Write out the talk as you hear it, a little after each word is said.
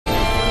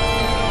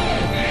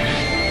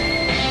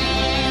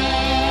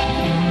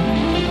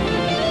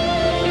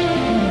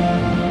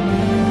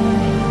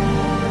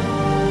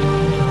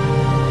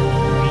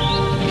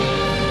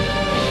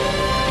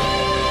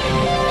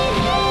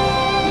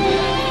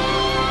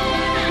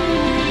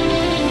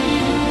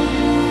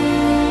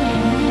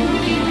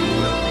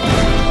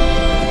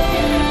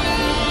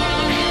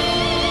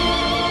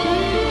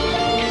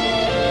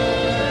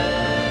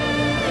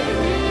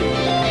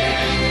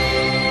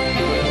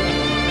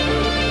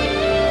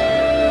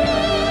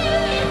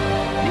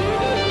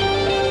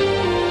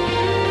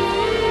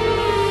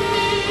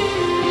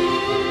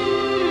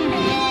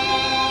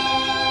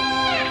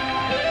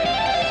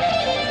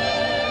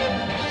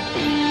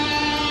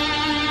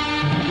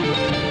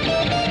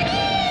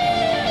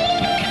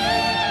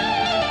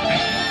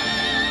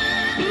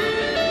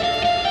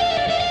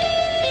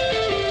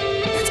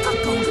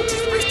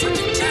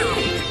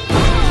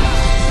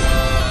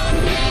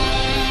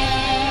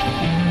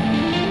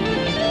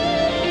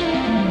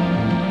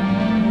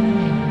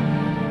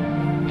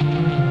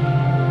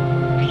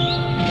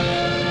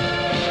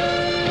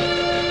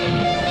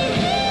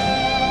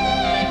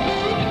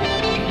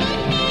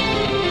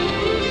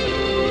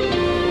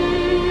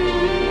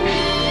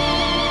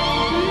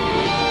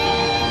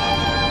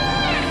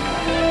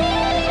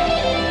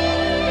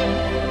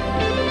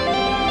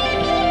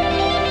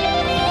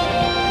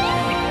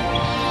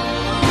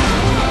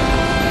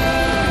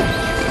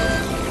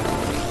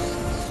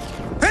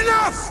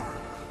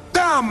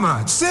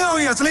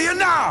Seriously,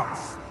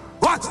 enough!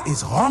 What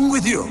is wrong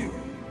with you?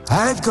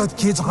 I've got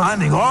kids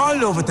running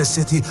all over the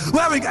city,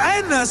 wearing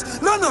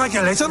endless,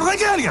 non-regulation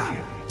regalia.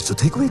 So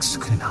take weeks to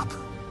clean up.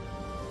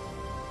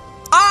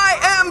 I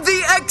am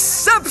the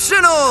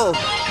exceptional!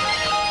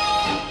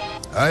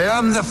 I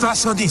am the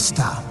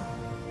fashionista,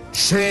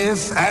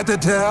 chief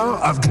editor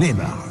of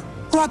Glimmer.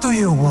 What do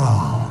you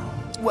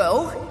want?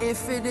 Well,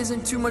 if it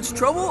isn't too much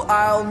trouble,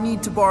 I'll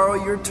need to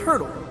borrow your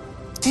turtle.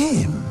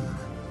 Tim,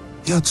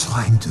 you're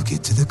trying to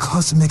get to the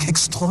cosmic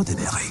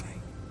extraordinary.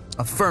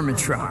 A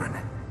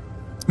Firmatron.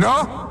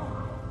 No?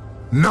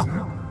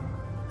 No.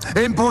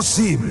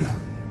 Impossible.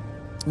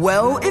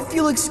 Well, if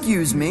you'll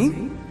excuse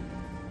me,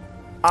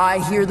 I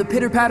hear the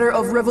pitter-patter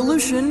of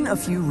revolution a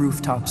few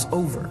rooftops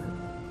over.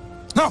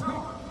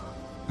 No.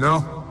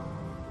 No.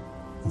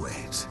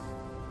 Wait.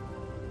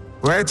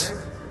 Wait.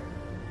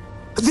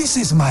 This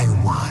is my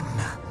one,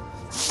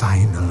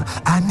 final,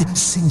 and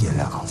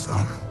singular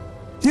offer.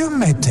 You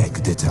may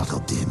take the turtle,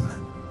 Tim.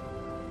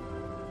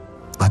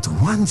 But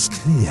once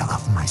clear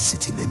of my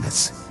city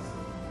limits,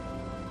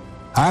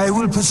 I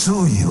will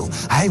pursue you.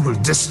 I will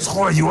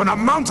destroy you on a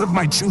mount of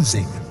my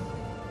choosing.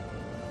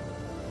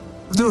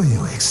 Do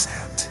you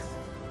accept?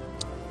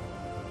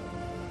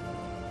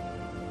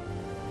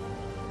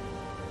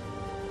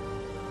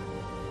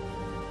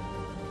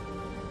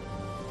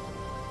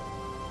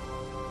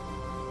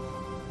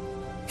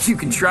 You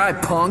can try,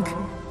 punk.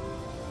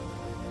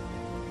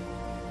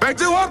 Back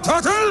to work,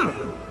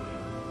 turtle!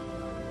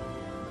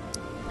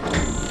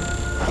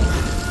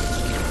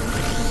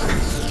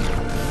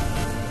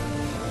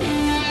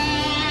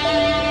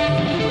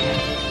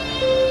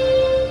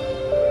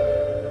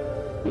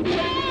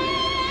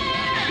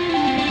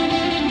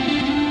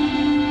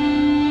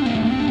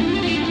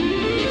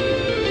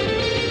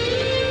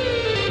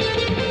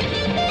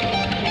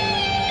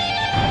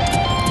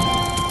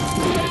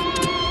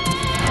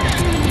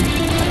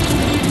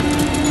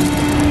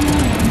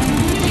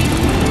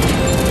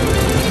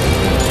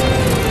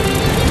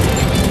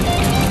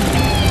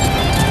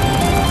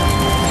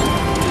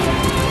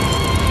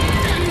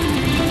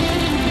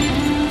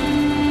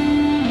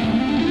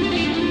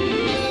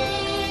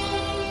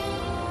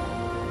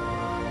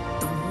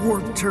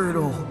 Warp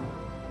turtle.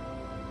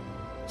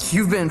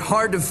 You've been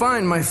hard to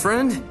find, my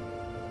friend.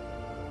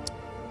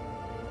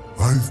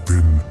 I've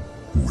been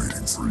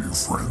waiting for you,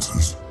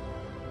 Francis.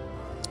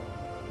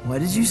 What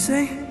did you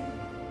say?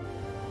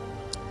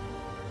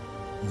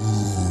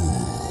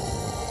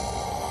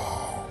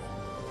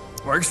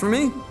 Works for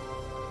me.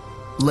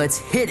 Let's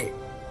hit it.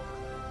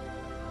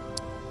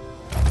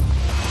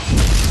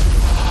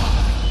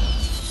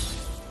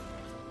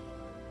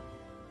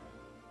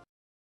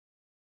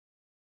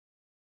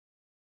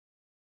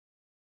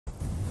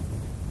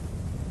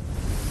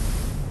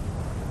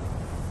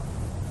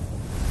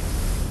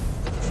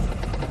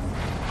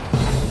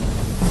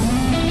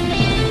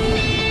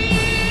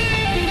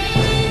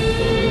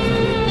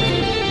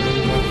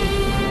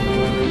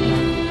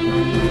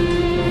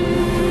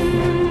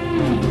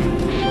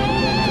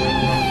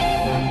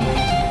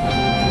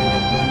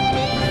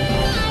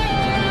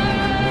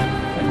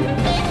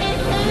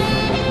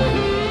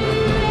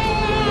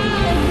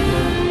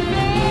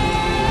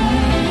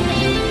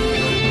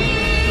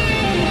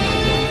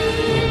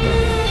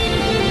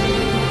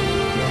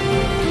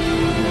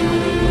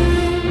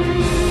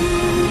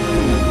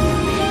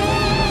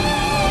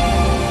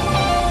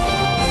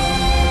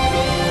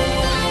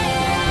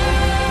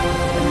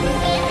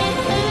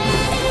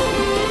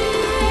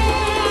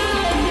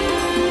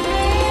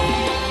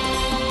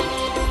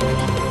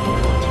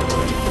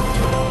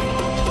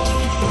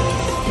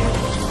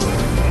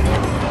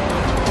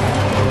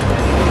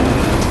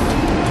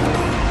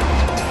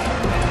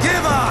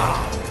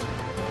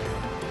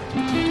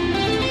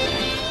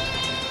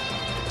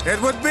 It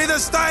would be the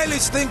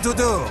stylish thing to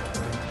do.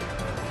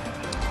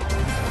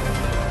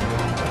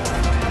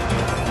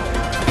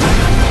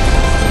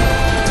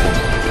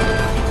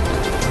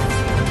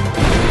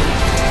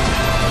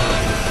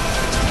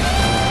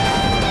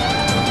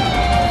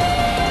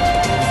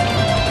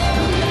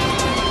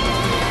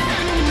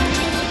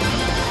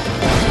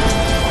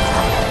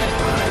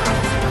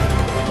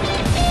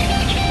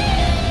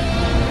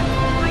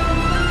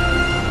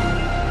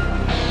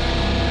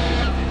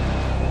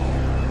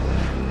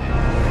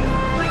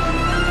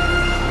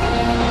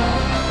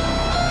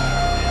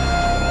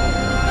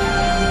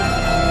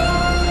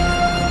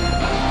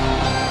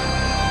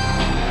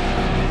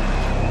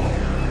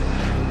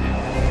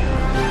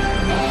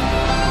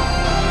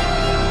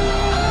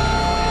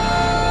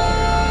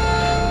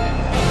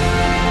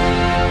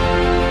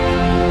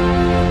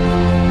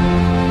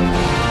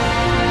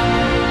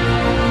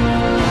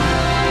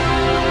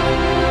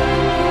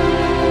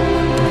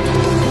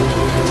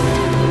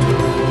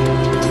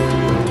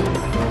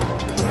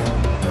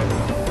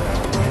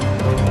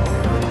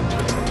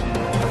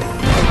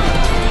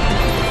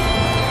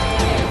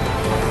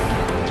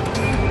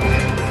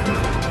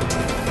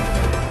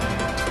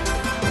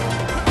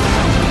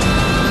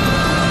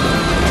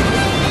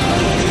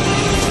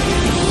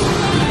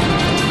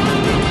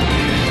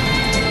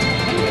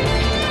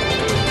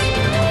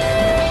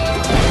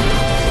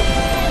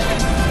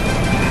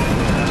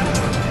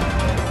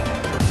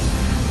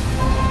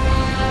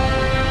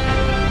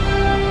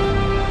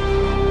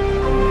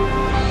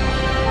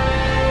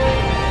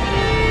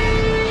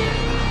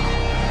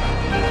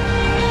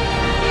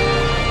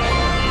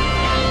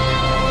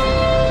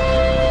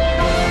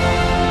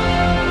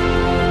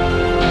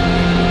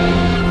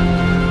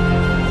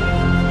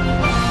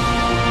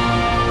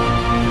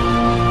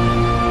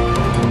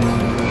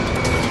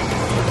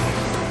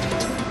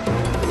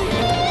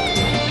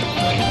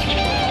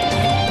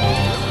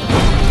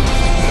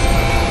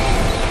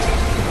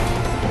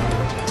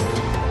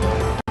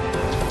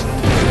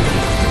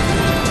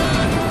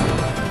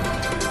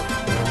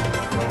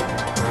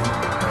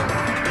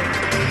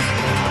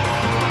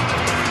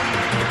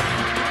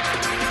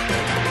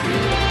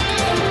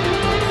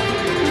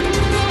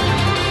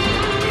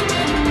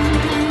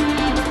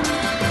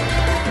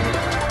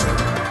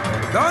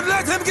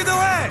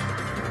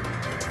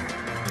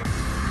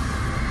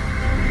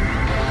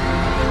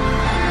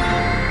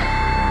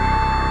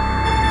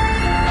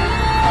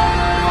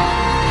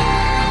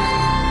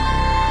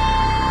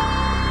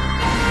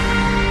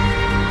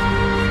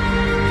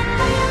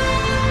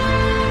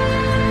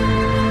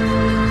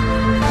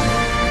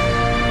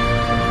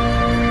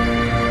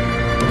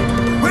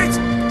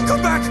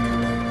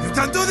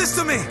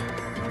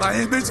 My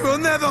image will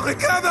never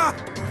recover!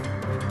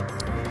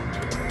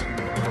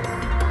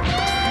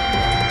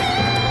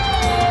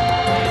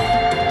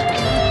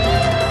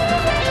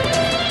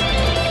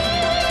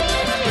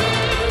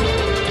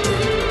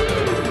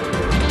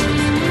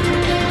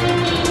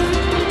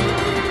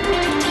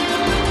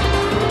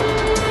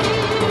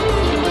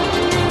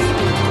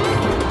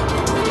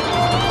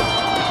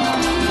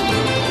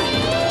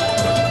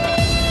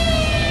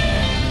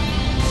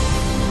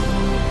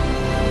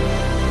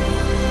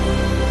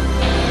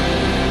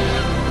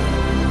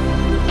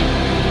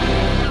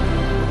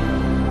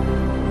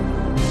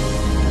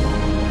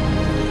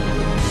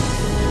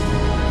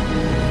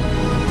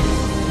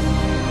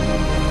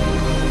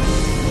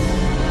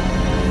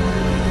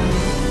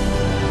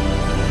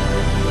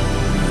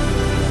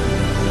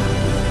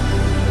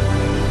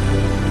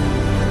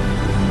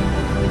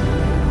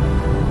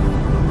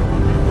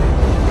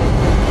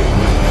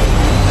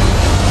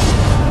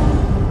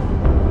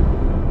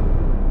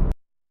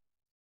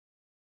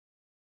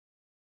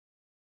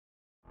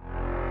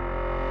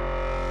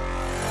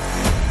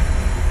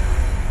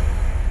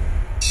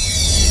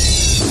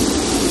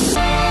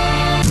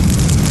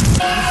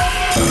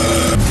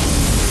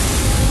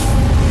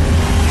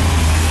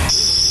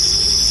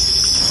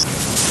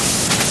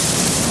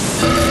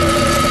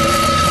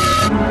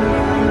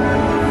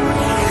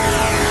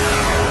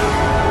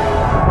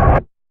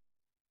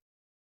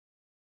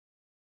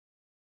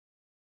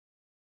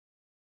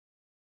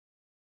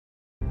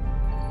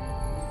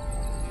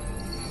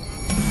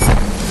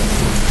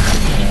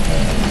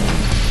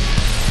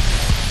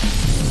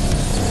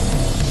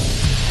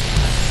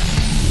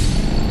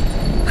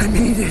 I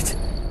made it!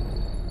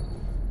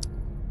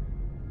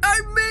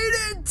 I made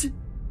it!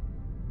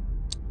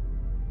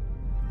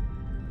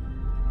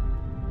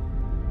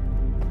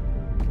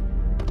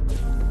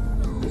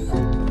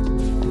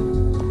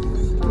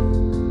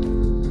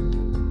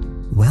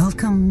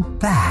 Welcome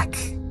back,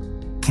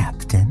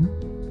 Captain.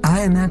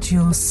 I am at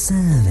your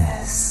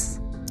service.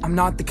 I'm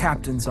not the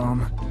captain,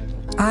 Zom.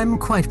 I'm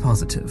quite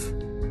positive.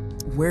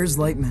 Where's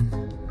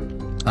Lightman?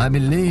 I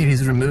believe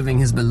he's removing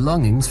his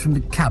belongings from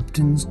the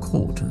captain's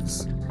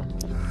quarters.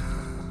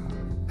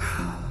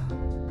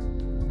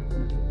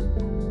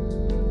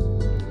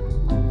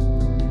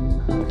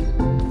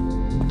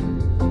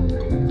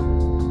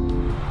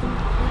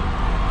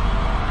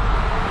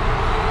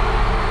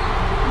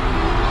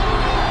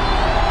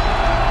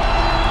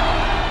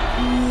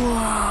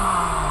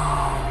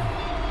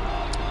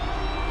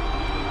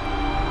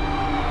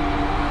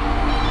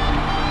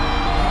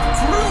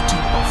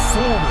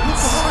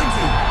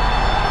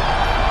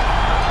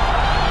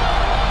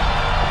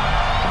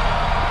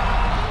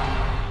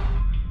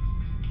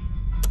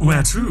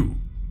 Where to?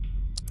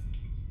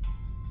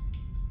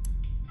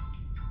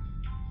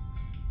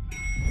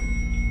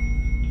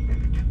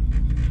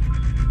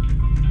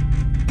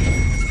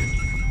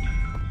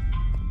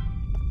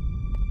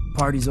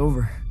 Party's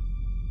over.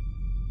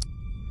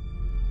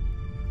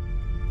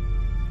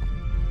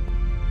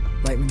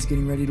 Lightman's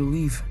getting ready to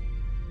leave.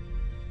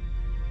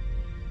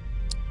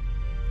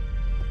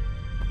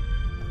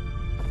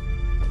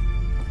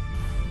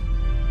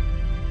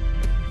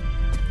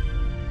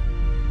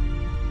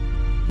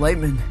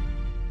 Lightman,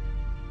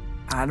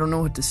 I don't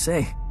know what to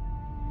say.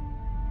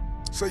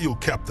 Say you'll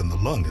captain the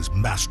lung as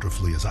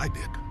masterfully as I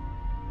did.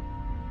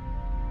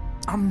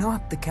 I'm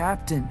not the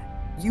captain.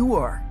 You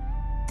are.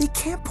 They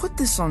can't put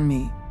this on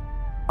me.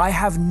 I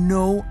have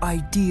no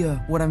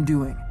idea what I'm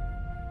doing.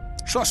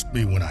 Trust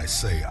me when I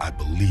say I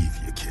believe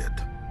you, kid.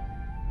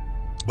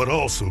 But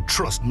also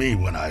trust me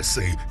when I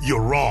say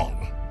you're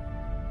wrong.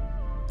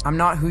 I'm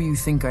not who you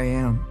think I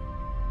am.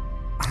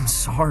 I'm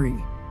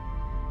sorry.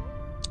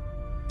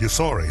 You're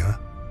sorry, huh?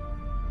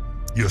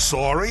 You're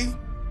sorry?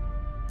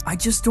 I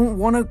just don't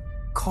want to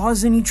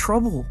cause any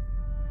trouble.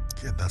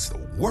 Kid, that's the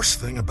worst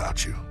thing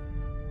about you.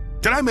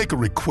 Can I make a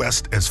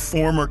request as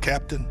former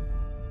captain?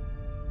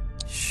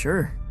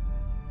 Sure.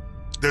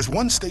 There's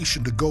one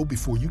station to go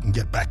before you can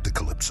get back to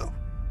Calypso.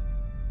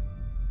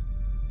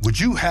 Would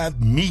you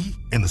have me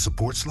in the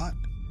support slot?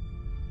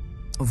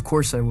 Of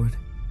course I would.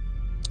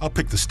 I'll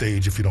pick the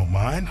stage if you don't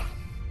mind.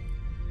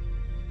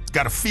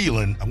 Got a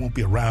feeling I won't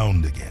be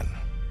around again.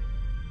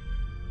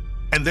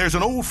 And there's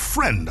an old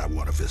friend I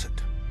want to visit.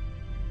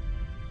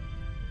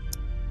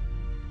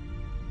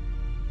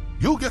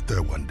 You'll get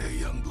there one day,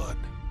 young blood.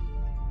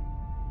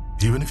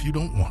 Even if you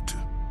don't want to.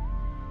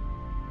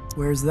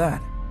 Where's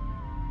that?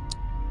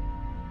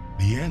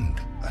 The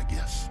end, I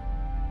guess.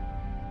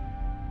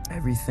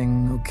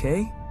 Everything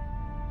okay?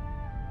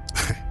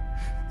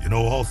 You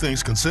know, all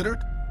things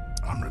considered,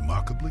 I'm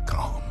remarkably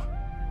calm.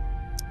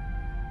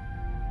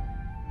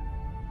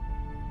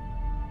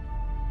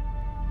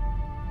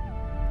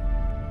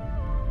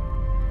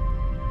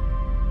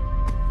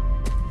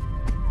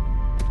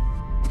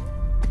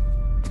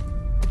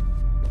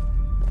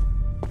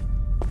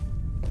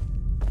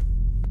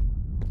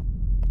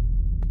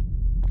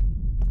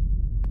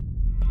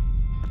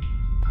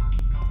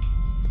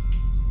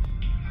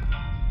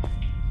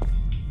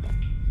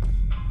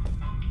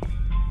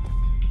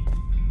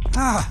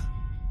 Ah,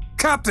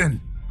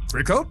 Captain!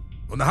 Free code?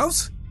 On the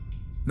house?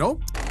 No?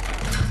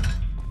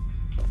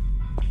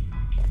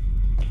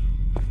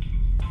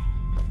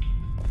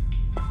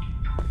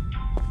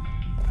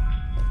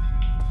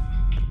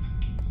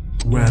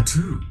 Where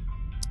to?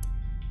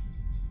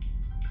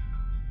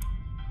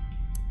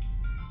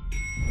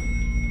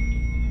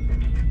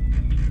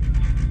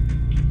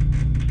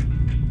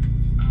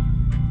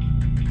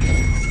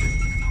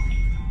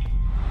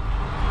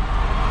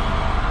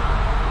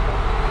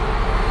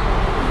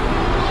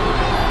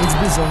 It's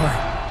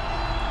bizarre.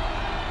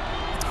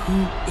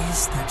 Who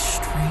is that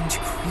strange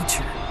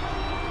creature?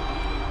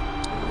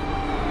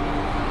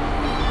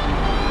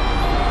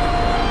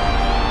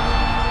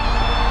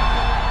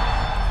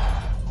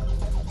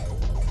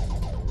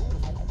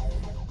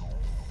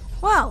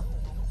 Well,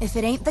 if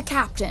it ain't the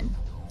captain.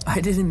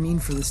 I didn't mean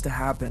for this to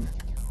happen.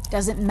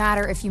 Doesn't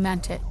matter if you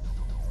meant it.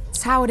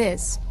 It's how it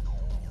is.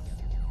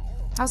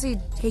 How's he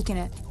taking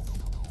it?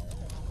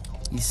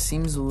 He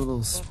seems a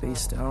little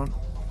spaced out.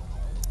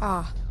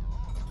 Ah.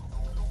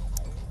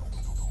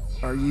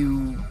 Are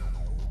you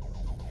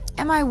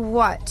Am I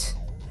what?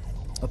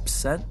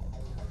 upset?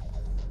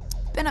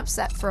 Been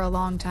upset for a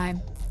long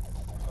time.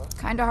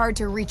 Kinda hard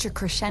to reach a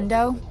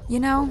crescendo, you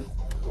know?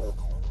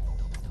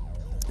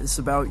 This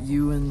about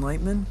you and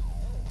Lightman?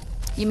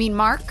 You mean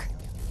Mark?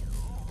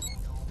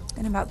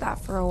 Been about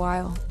that for a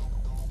while.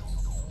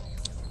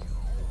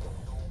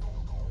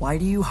 Why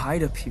do you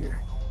hide up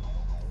here?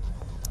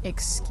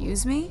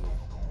 Excuse me?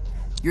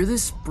 You're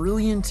this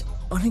brilliant,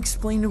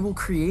 unexplainable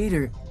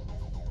creator.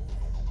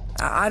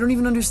 I don't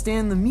even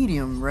understand the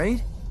medium,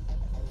 right?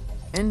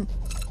 And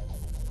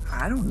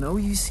I don't know,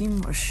 you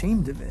seem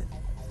ashamed of it.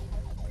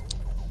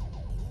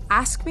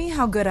 Ask me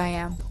how good I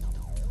am.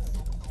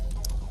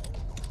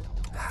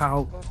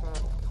 How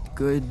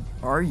good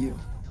are you?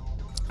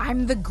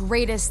 I'm the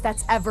greatest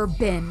that's ever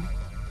been.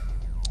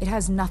 It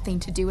has nothing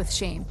to do with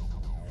shame.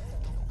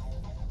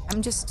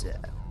 I'm just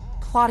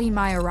plotting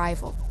my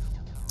arrival.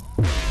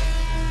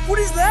 What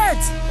is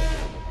that?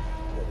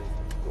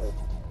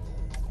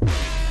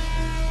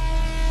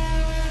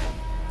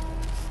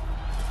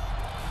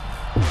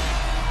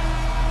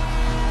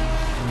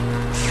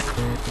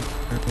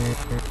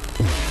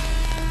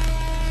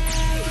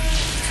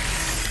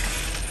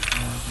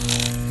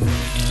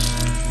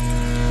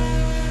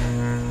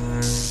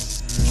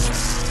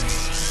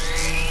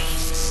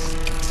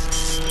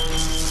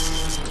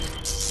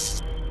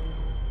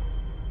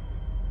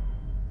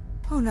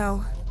 Oh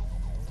no.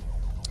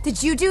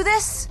 Did you do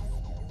this?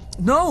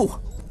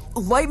 No!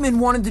 Lightman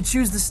wanted to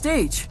choose the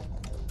stage.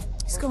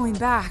 He's going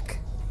back.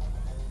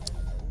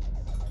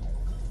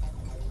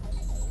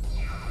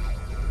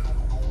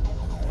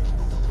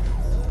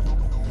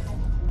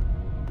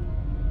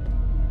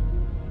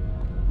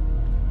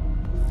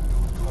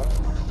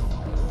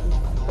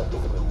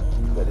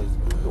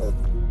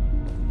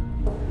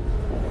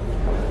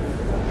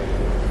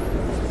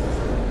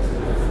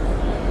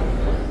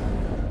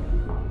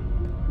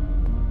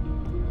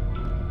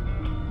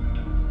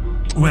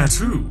 Where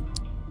to?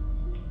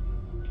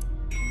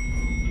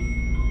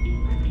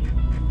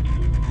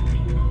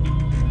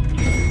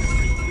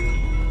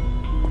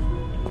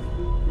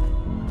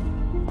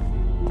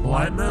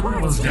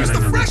 Lightman was He's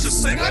getting the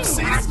freshest thing I've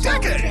seen in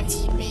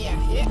decades!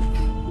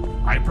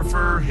 I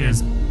prefer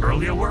his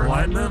earlier work.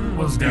 Lightman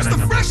was He's getting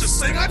the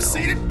freshest thing I've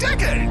seen in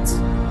decades!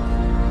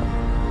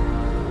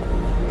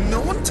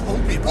 No one told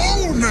me about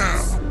Oh,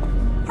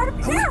 now! Are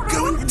we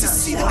going to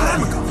see the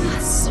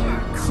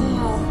Glamour?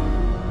 Cool.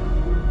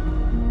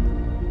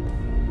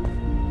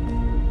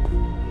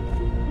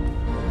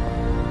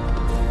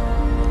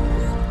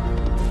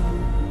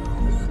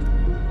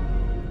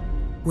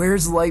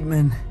 Where's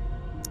Lightman?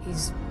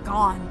 He's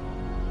gone.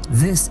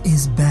 This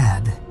is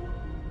bad.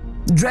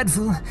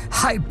 Dreadful,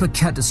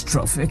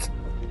 hyper-catastrophic.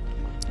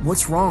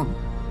 What's wrong?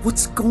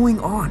 What's going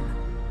on?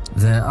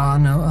 There are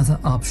no other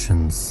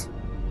options.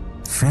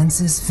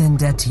 Francis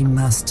Vendetti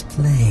must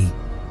play.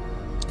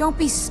 Don't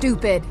be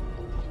stupid.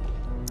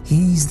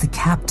 He's the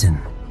captain.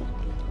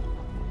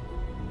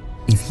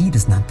 If he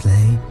does not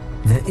play,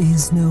 there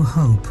is no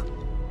hope.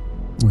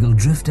 We'll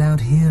drift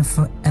out here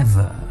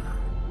forever.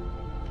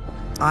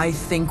 I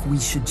think we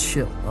should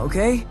chill,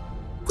 okay?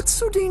 What's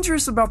so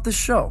dangerous about this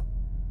show?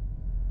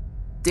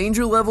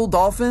 Danger level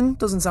dolphin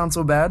doesn't sound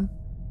so bad.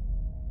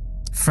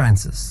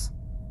 Francis,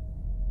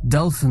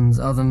 dolphins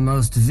are the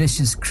most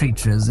vicious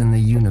creatures in the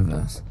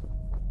universe.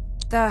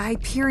 The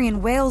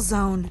Hyperion Whale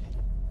Zone.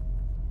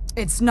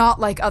 It's not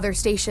like other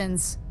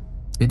stations.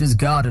 It is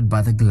guarded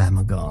by the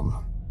Glamour.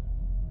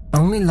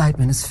 Only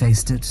Lightman has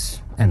faced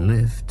it and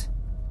lived.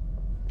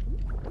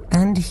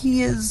 And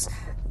he is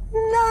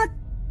not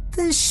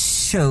the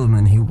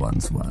showman he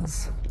once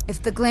was.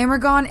 If the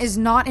Glamour is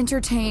not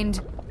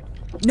entertained,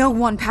 no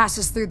one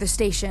passes through the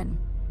station.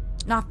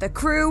 Not the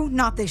crew,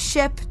 not the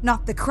ship,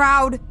 not the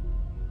crowd.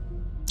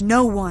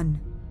 No one.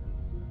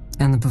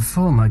 And the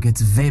performer gets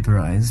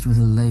vaporized with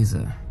a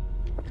laser.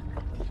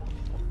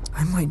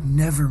 I might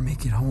never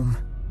make it home.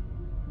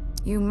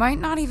 You might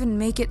not even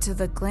make it to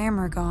the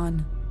Glamour.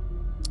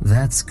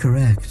 That's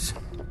correct.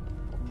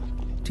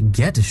 To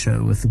get a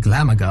show with the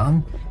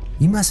Glamagon,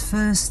 you must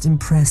first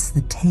impress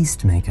the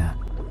tastemaker.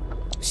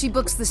 She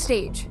books the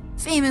stage,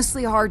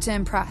 famously hard to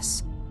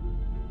impress.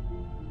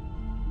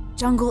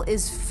 Jungle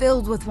is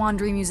filled with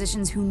wandering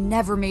musicians who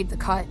never made the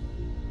cut.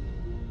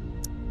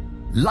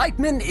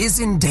 Lightman is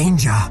in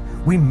danger.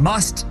 We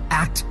must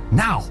act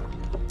now.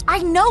 I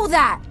know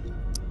that!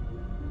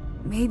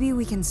 Maybe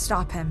we can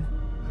stop him.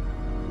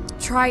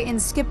 Try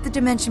and skip the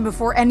dimension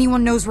before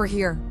anyone knows we're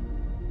here.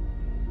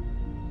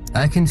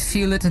 I can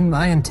feel it in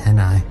my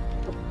antennae.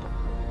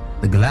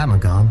 The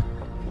Glamagon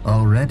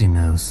already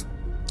knows.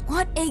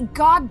 What a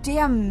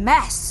goddamn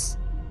mess!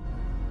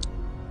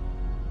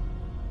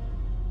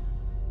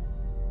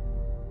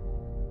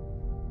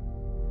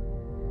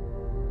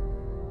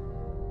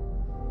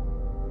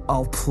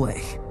 I'll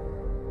play.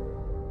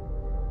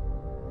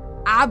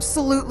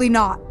 Absolutely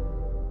not.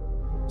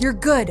 You're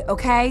good,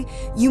 okay?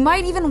 You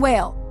might even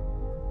wail.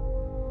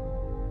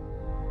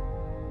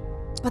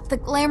 But the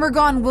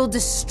Glamourgon will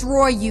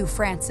destroy you,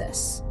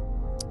 Francis.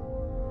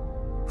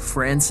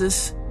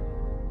 Francis?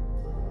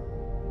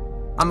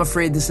 I'm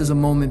afraid this is a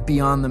moment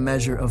beyond the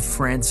measure of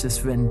Francis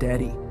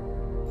Vendetti.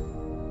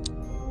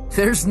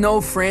 There's no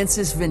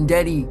Francis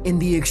Vendetti in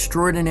The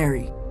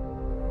Extraordinary.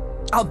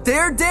 Out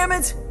there, damn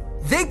it!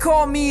 They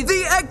call me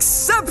the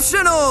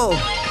Exceptional!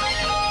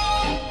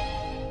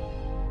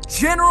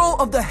 General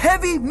of the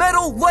Heavy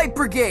Metal Light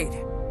Brigade!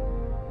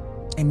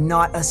 And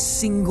not a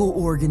single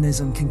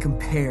organism can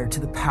compare to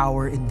the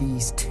power in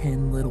these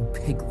 10 little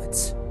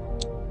piglets.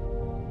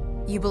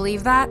 You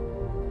believe that?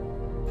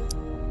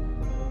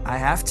 I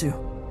have to.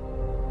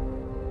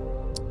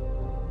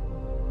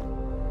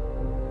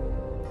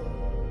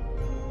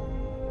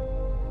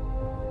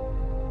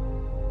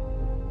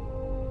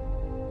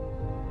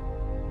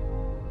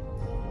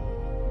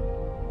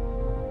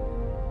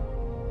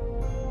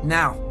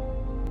 Now,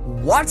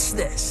 watch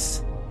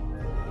this.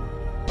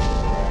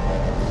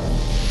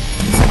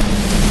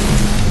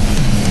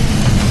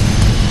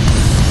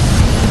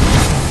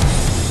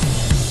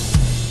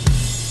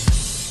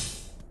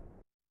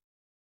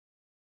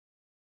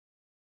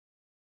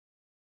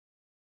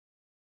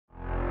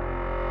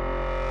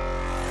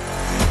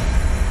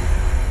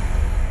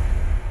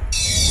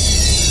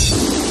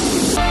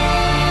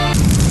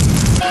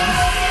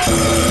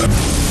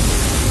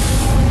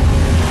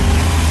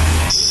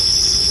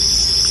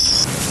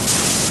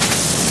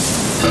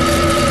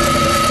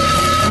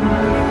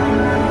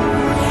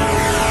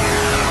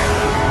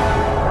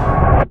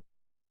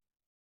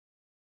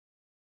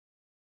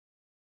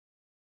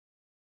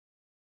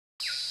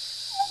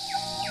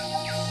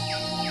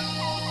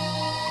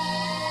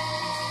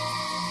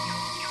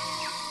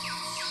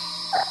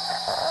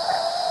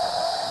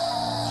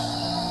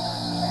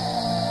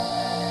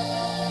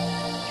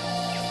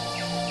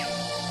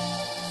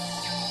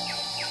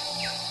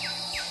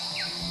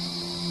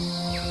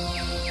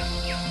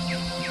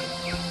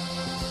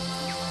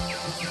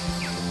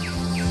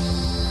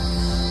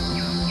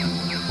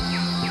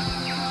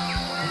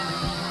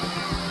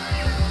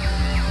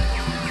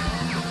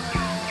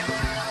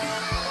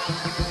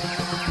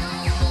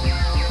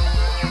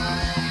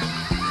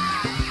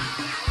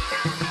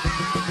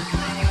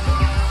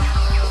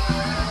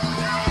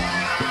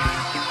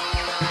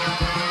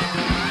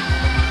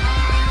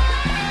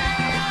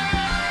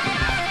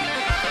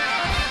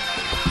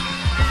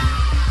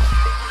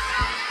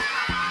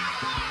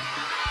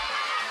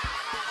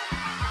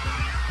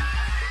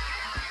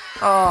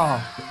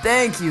 Oh,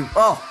 thank you.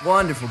 Oh,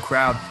 wonderful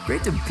crowd.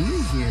 Great to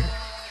be here.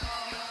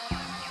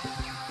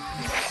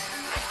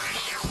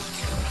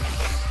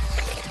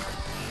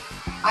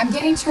 I'm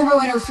getting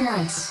turbo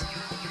interference.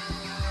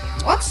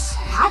 What's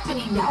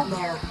happening down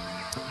there?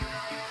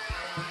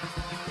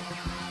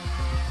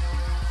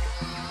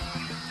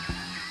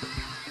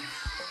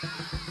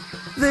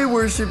 They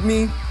worship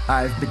me.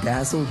 I've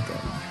bedazzled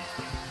them.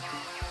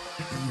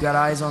 You got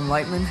eyes on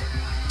Lightman?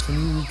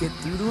 Can you get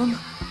through to him?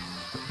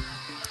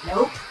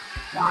 Nope.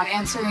 Not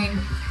answering.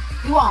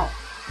 He won't.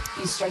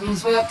 He's starting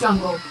his way up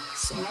jungle.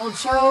 Same old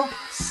show,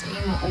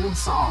 same old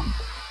song.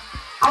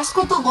 Ask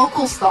what the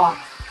locals thought.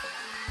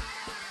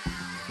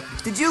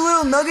 Did you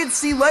little nuggets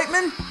see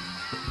Lightman?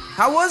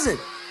 How was it?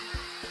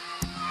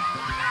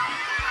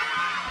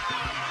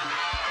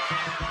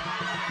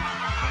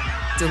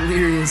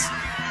 Delirious.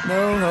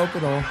 No help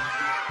at all.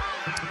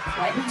 If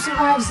Lightning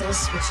survives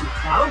this, which he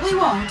probably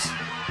won't,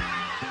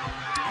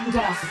 I'm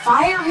gonna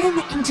fire him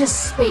into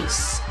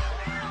space.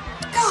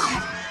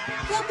 God,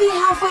 he'll be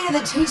halfway to the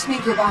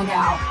tastemaker by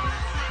now.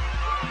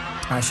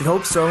 I should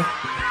hope so.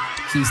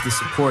 He's the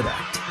support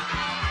act.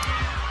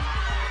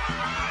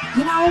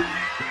 You know,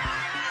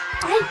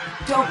 I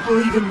don't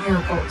believe in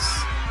miracles,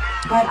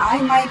 but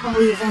I might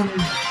believe in...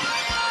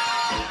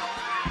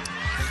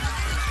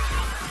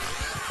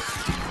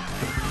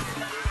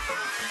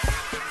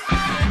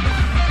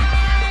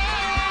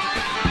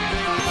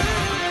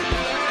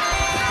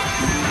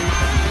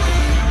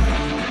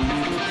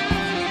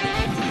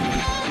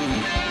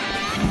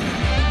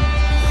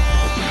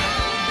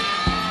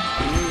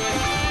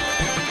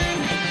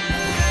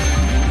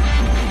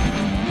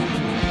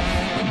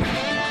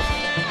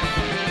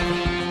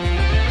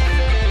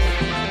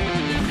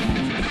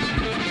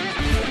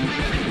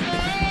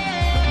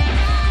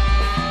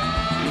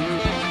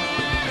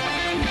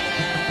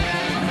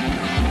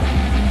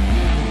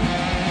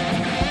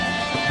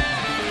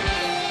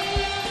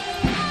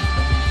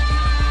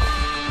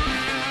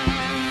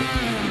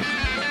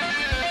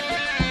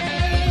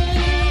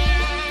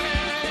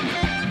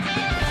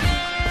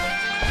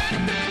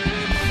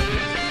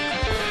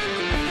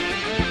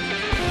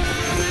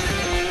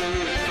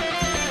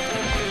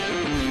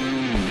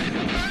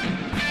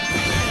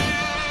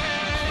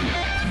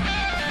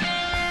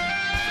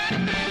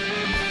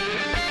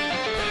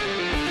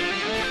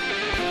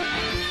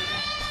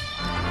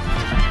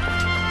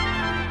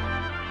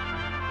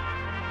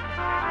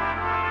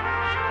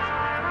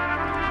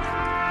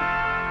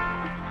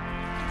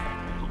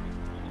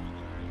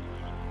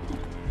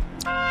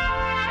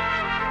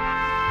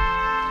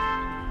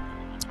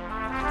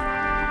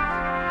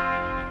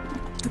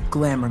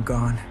 glamour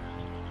gone.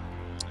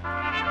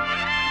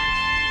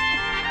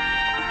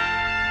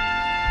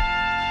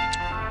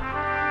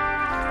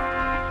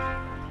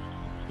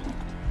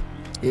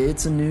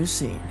 It's a new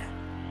scene.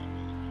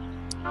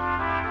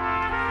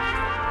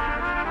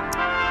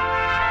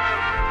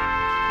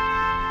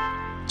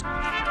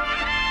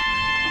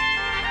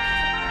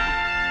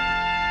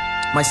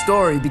 My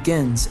story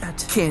begins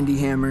at Candy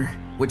Hammer,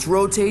 which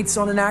rotates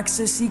on an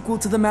axis equal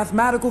to the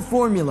mathematical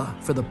formula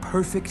for the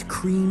perfect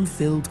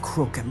cream-filled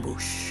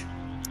croquembouche.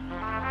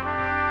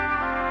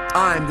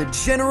 I'm the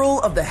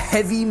general of the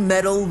Heavy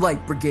Metal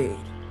Light Brigade.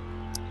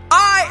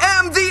 I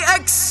am the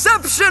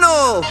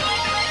exceptional!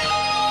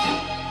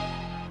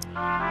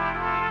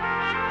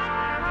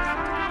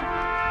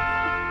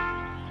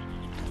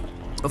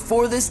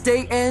 Before this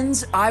day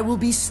ends, I will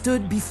be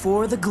stood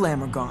before the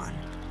Glamourgon,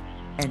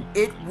 and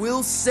it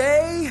will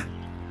say,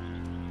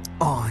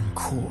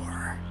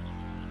 Encore.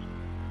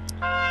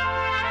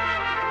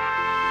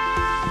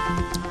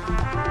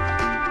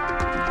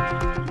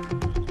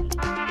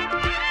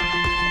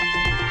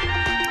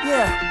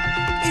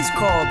 Yeah, he's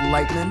called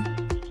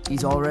Lightman.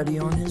 He's already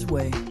on his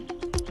way.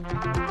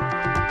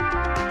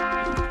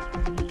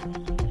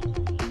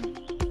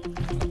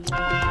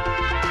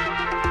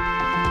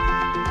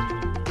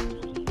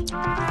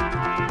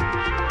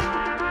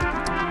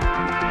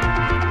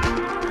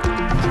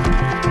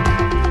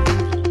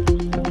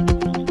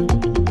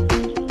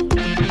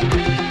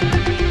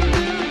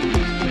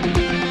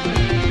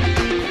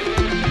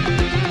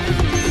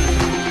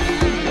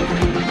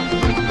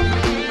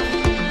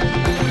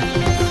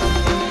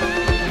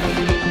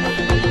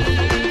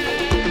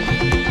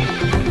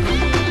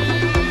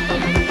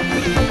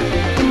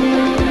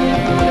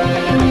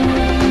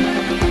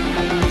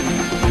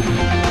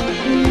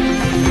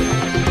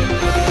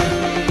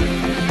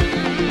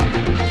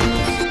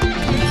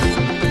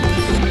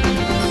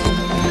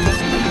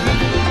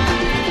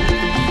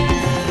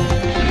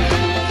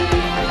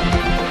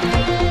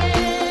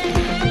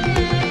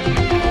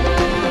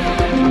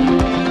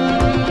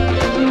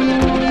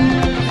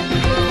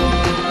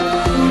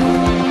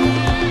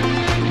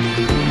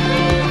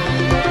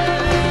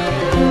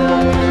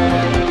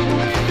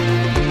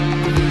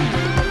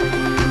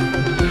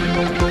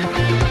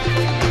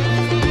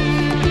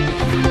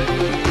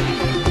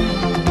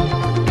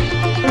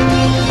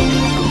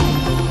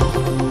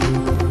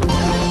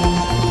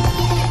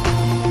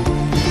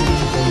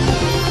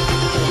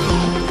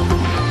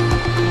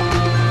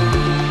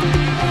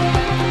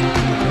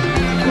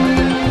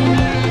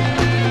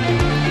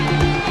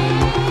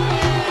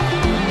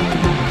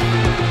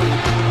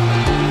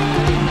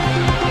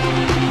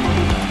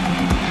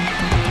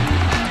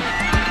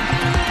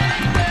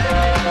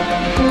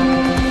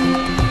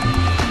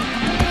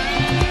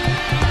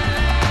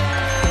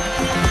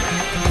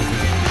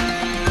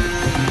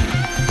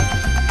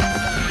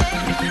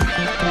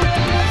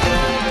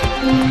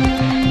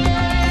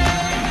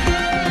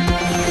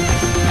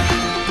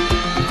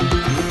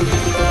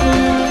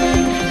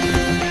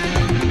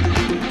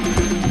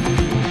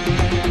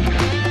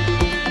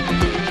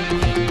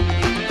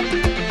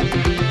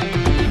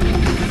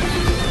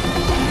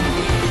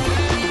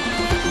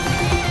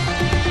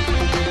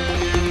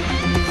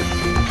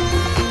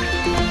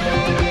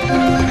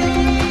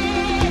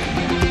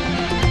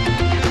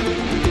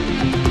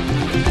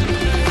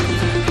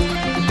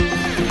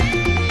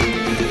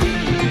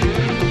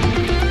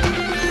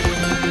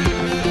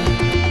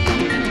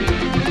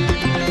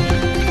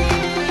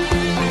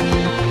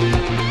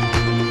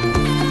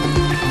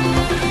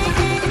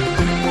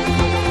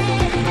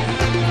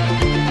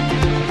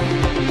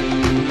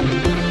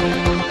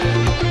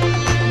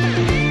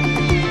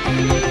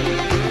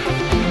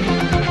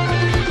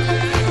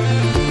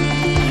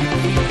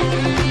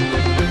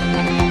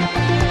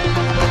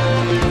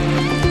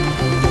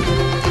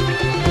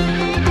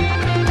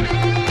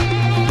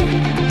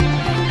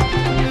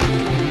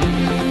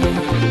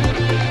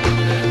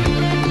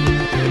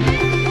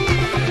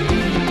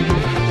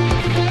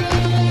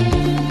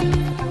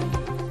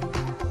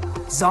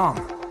 Zom.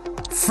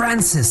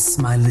 Francis,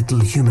 my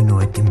little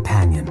humanoid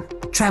companion.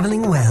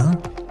 Traveling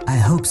well? I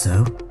hope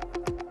so.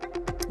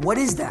 What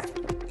is that?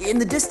 In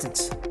the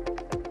distance?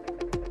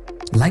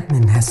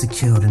 Lightman has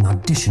secured an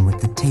audition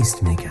with the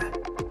Tastemaker.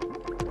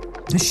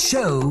 The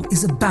show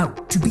is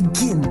about to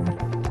begin.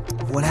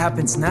 What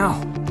happens now?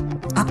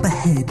 Up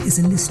ahead is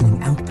a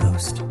listening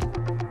outpost.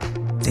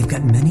 They've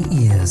got many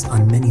ears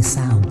on many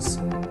sounds.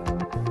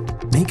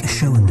 Make a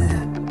show in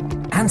there.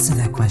 Answer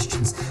their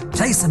questions.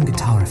 Play some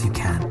guitar if you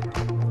can.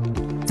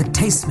 The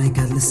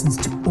Tastemaker listens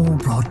to all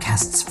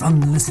broadcasts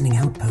from the listening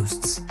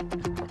outposts.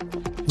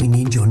 We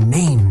need your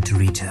name to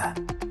reach her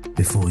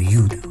before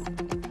you do.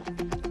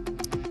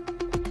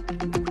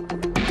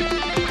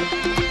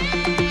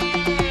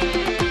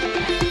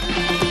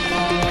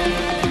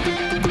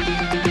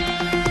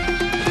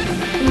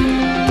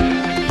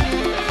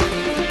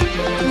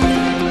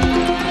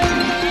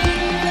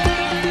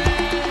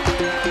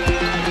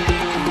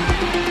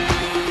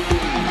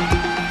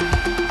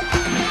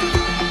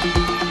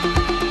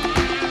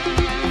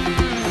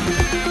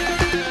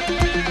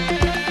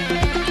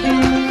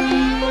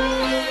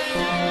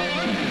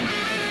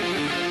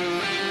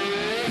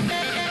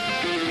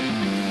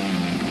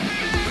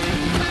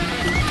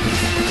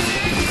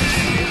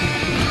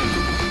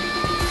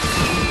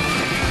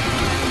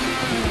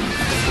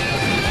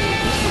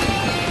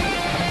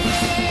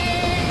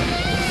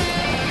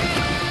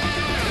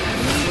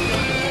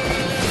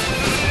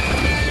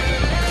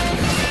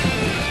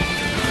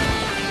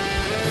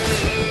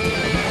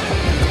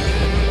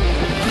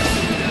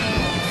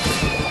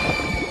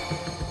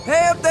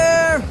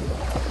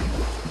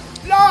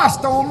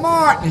 Christ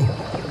almighty!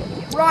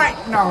 Right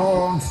in the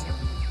horns.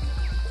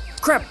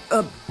 Crap,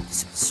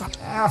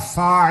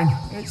 Fine.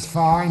 It's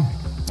fine.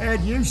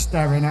 Heard you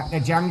staring at the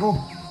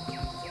jungle.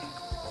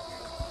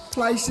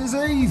 Place is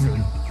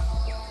even.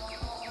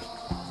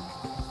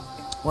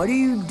 what are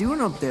you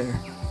doing up there?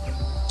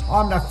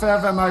 I'm the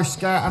furthermost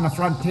scout on the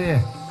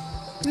frontier.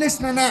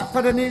 Listening out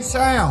for the new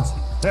sounds.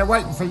 They're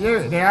waiting for you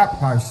at the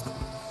outpost.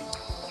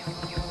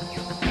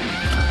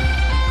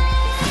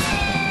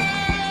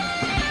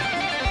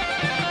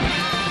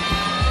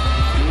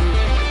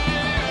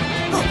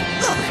 Look,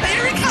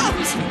 here he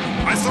comes!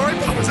 I saw him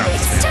pop his out.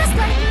 It's just like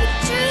my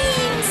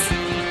dreams.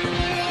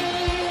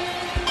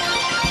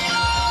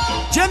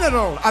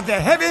 General of the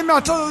Heavy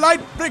Metal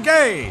Light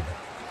Brigade,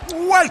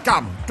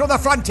 welcome to the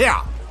frontier.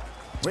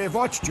 We've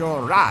watched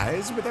your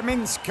rise with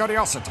immense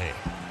curiosity.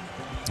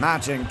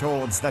 Marching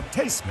towards the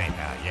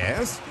tastemaker,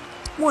 yes?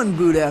 One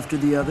boot after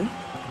the other.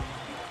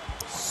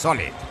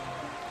 Solid.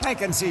 I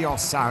can see your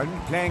sound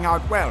playing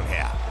out well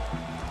here.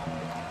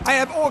 I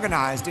have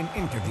organized an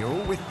interview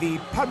with the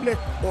Public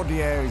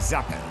Audio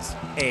Zappers.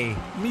 A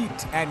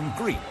meet and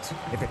greet,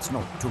 if it's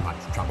not too much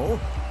trouble.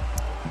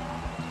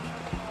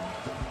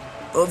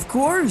 Of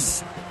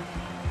course.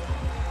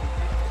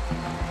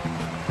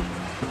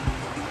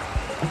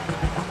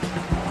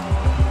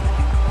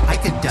 I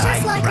could die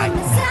Just like right on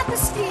the now.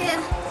 Zaposphere.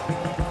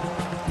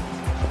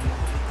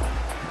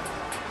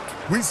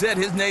 We said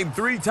his name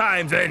 3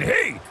 times and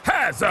he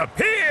has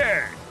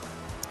appeared!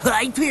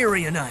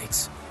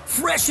 Hyperionites,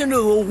 fresh into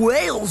the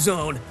whale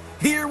zone,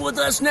 here with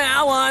us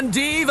now on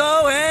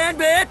Devo and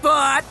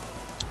Bitbot.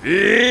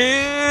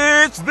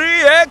 It's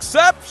the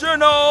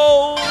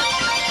exceptional!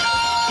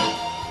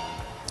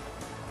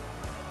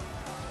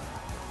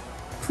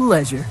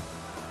 Pleasure.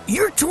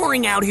 You're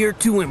touring out here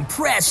to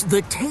impress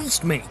the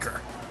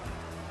tastemaker.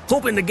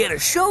 Hoping to get a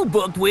show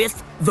booked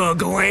with the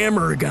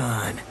Glamour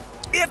Gun.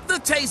 If the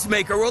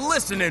tastemaker were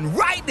listening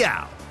right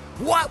now,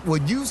 what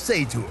would you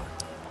say to her?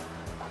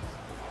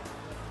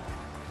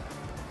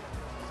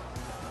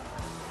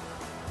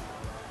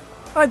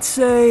 I'd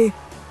say,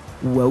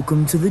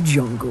 welcome to the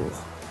jungle.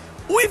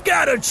 We've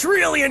got 1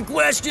 trillion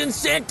questions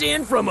sent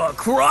in from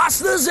across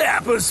the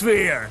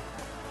Zaposphere.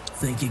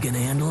 Think you can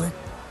handle it?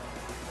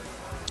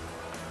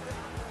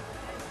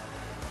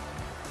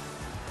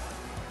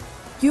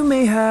 You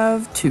may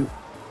have 2.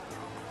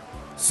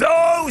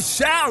 So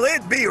shall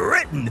it be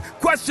written.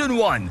 Question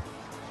 1.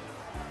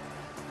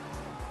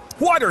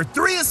 What are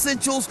 3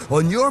 essentials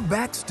on your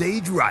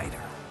backstage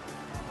rider?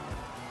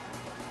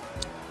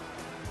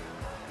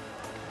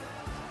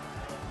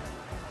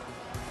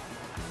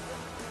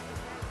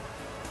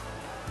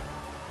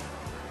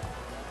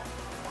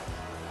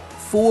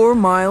 Four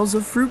miles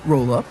of fruit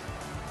roll-up.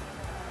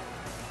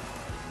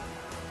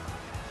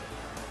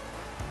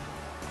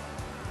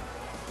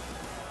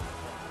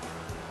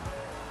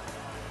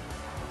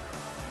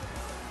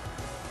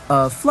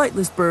 A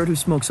flightless bird who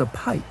smokes a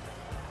pipe.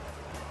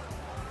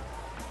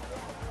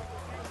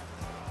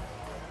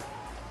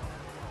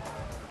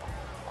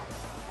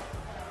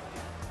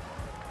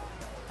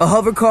 A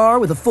hover car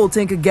with a full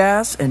tank of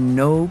gas and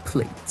no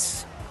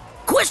plates.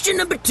 Question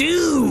number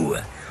 2.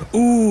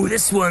 Ooh,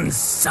 this one's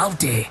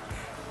salty.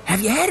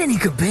 Have you had any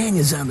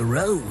companions on the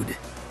road?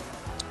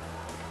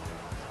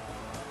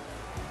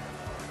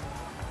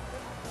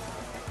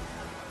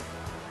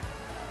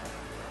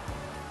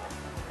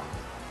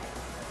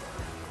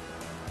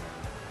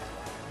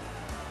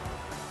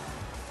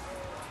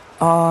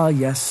 Ah,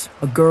 yes,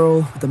 a girl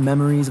with the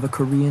memories of a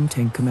Korean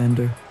tank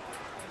commander.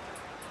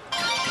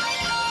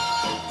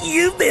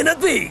 You've been a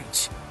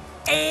peach.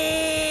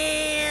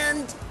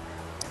 And...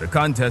 The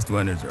contest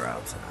winners are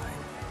outside.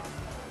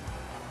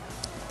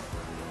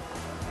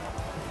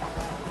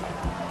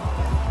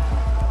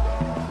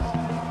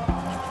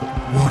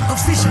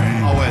 Official.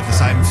 I wear the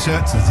same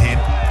shirts as him.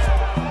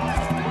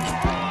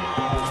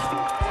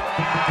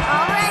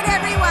 All right,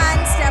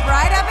 everyone, step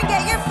right up and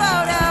get your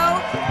photo.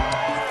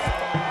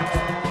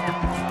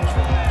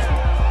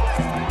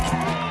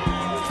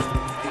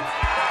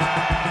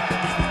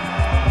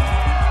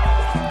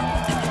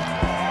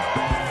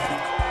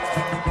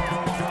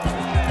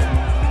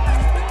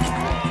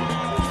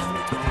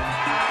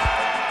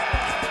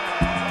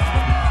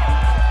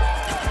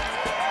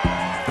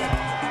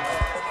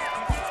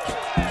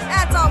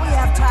 That's all we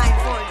have time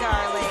for,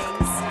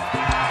 darlings.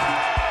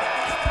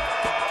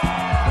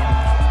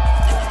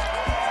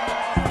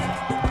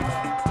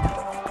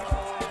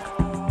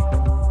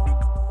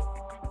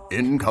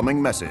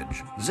 Incoming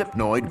message.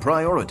 Zipnoid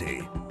priority.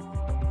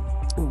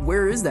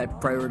 Where is that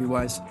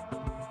priority-wise?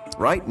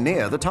 Right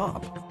near the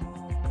top.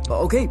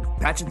 Okay,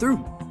 patch it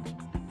through.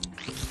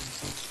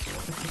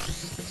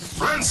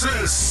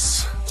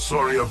 Francis!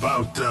 Sorry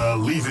about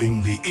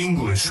leaving the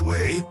English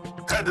way.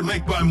 Had to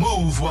make my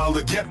move while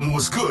the getting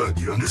was good,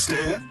 you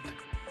understand?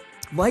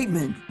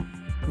 Lightman,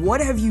 what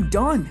have you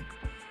done?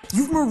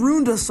 You've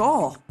marooned us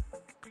all.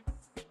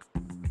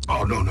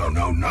 Oh, no,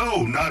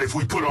 not if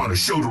we put on a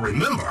show to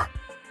remember.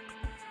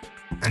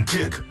 And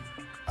kid,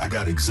 I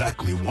got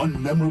exactly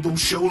 1 memorable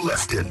show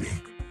left in me.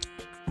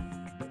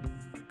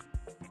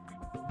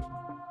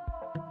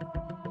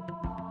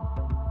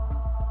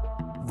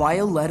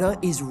 Violetta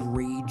is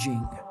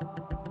raging.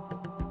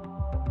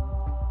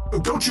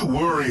 Don't you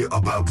worry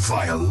about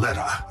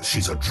Violetta.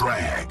 She's a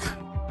drag.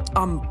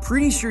 I'm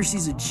pretty sure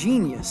she's a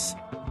genius.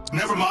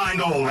 Never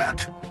mind all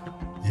that.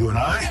 You and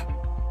I,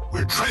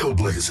 we're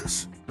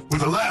trailblazers. We're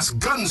the last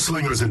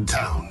gunslingers in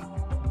town.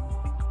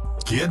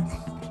 Kid,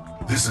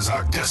 this is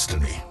our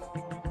destiny.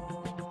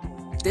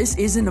 This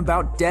isn't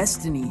about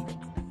destiny.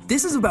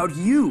 This is about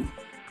you.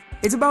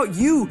 It's about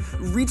you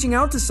reaching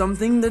out to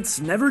something that's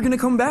never gonna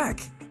come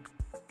back.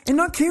 And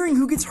not caring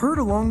who gets hurt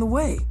along the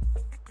way.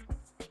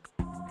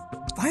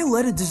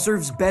 Violetta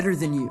deserves better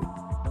than you.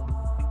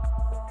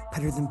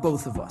 Better than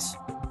both of us.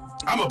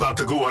 I'm about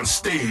to go on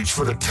stage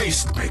for the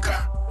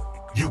Tastemaker.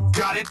 You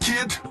got it,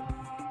 kid?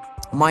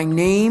 My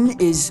name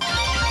is...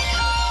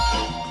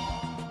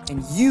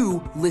 And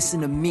you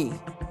listen to me.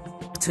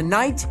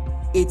 Tonight,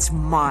 it's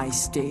my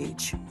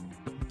stage.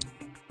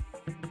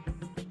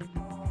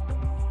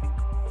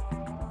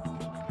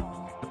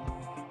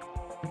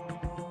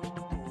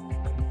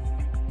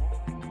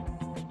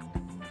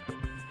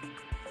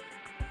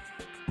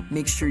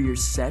 Make sure your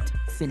set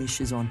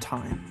finishes on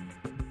time.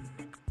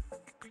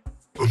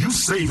 Oh, you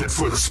save it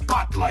for the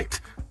spotlight,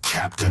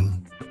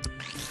 Captain.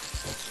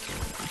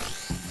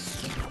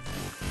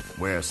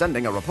 We're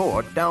sending a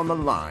report down the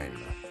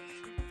line.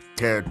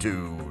 Care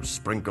to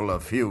sprinkle a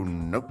few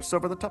notes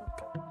over the top?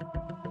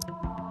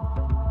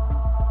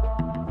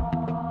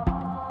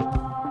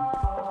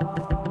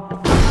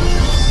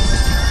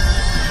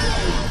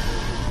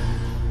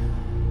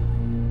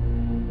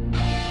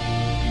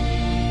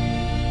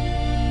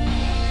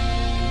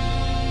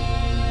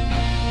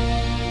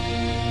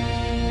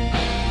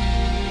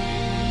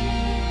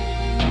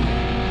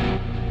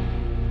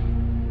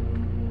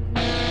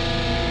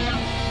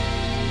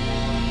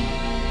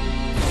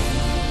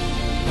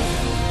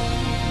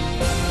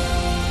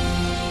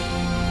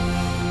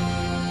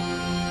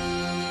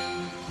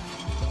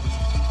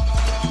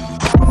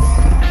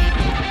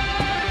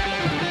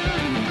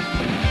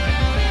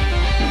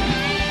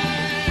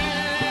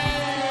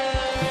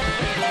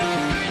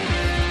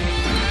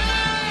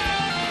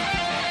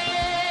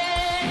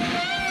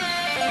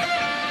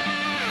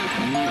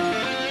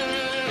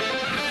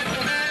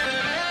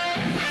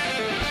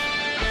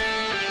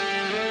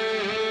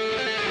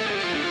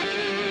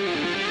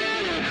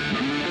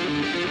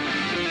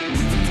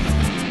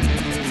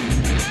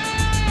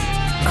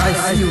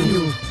 I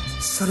feel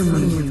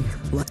suddenly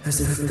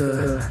as if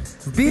the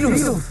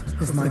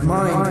beatles of my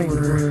mind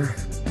were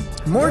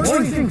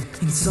marching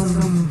in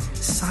some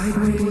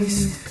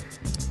sideways.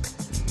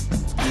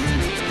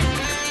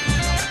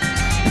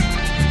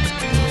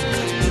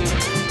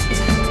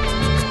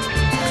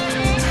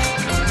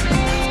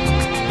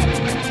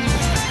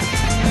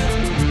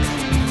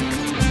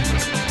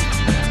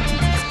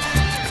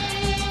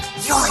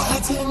 You're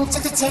heading to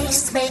the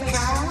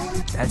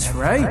Tastemaker? That's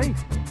right.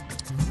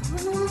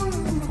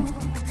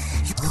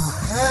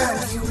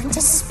 Hurl you into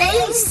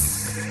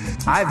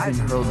space. I've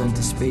been hurled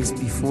into space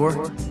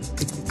before.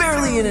 It's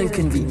barely an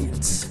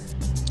inconvenience.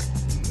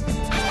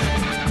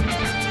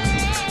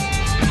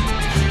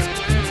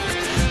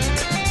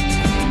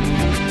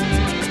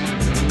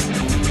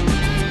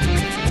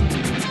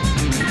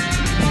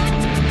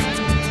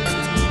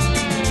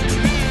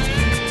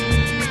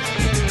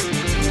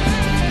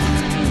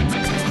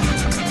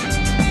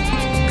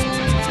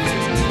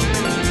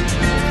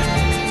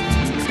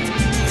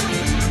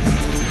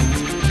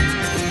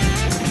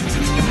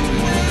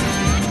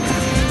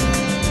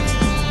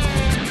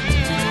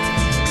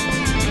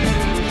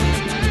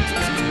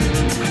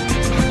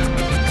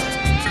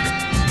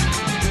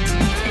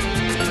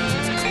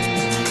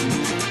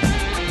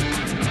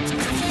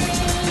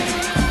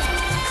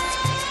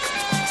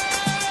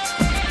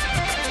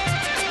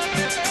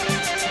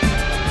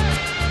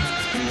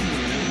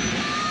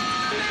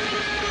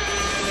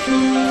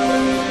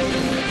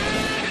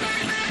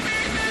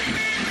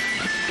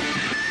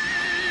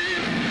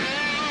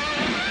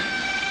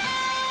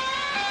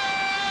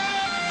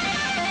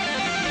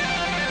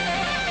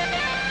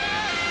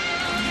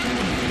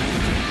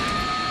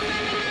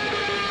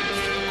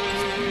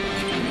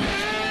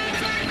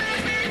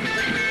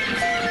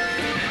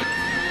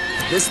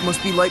 This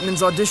must be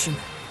Lightman's audition.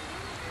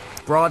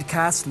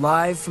 Broadcast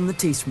live from the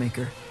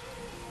Tastemaker.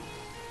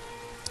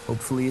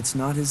 Hopefully it's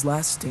not his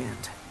last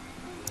stand.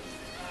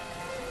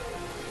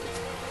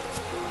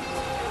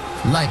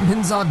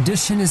 Lightman's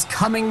audition is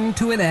coming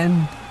to an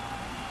end.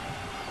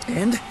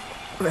 And?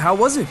 How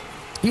was it?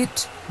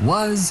 It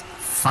was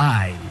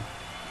fine.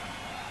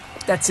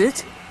 That's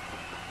it?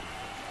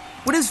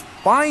 What does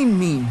fine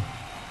mean?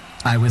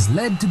 I was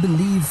led to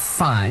believe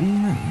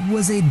fine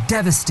was a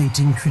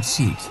devastating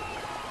critique.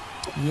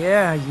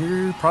 Yeah,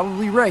 you're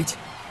probably right.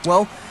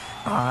 Well,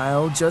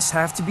 I'll just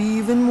have to be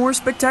even more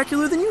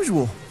spectacular than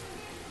usual.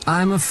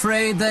 I'm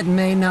afraid that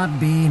may not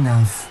be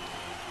enough.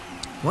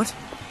 What?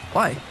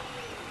 Why?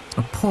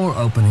 A poor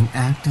opening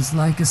act is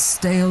like a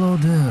stale hors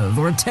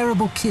d'oeuvre or a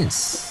terrible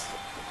kiss.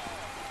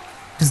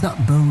 Does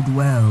not bode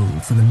well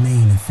for the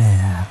main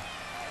affair.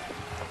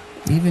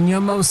 Even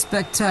your most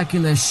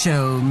spectacular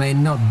show may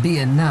not be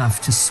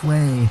enough to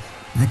sway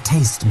the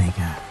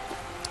tastemaker.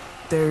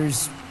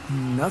 There's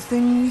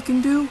nothing we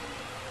can do?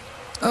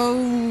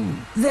 Oh,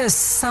 there's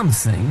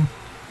something,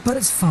 but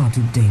it's far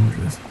too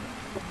dangerous.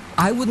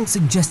 I wouldn't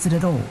suggest it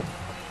at all,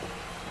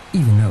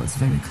 even though it's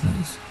very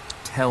close.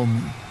 Tell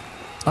me.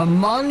 A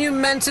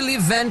monumental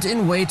event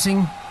in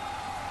waiting.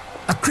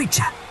 A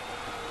creature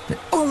that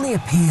only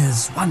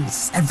appears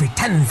once every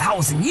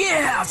 10,000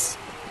 years.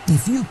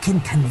 If you can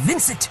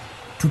convince it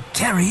to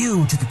carry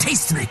you to the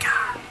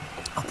tastemaker.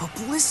 A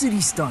publicity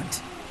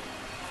stunt.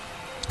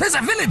 There's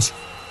a village.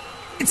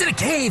 It's in a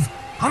cave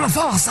on the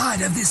far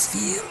side of this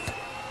field.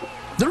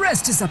 The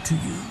rest is up to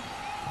you.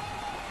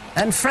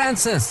 And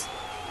Francis.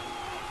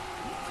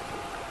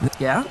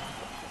 Yeah?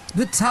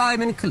 The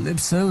time in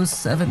Calypso is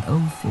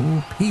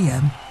 7:04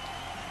 p.m.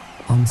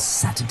 on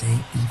Saturday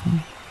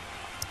evening.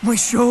 My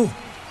show!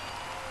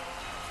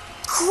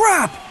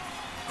 Crap!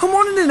 I'm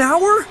on in an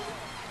hour?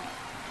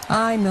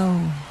 I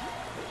know.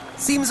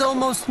 Seems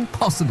almost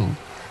impossible,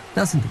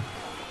 doesn't it?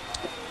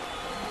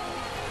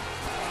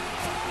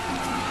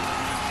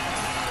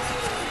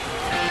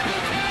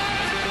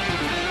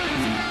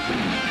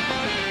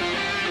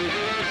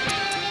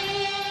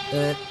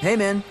 Hey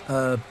man,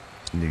 Are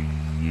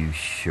you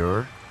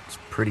sure? It's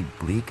pretty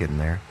bleak in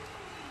there.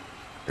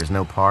 There's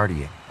no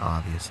partying,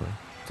 obviously.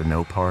 It's a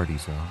no-party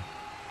zone.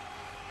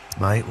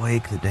 Might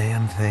wake the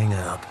damn thing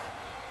up.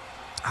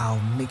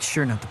 I'll make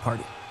sure not to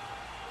party.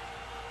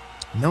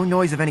 No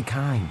noise of any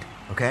kind,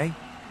 okay?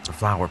 The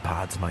flower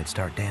pods might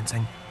start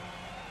dancing.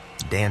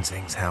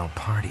 Dancing's how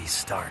parties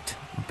start,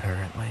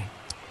 apparently.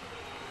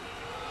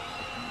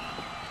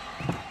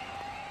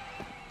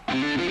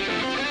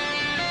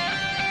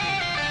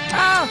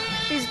 Oh,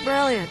 he's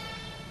brilliant.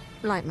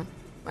 Lightman.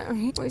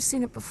 We've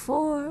seen it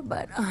before,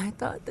 but I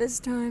thought this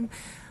time...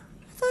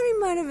 I thought he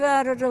might have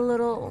added a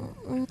little...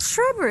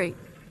 shrubbery.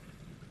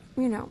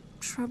 You know,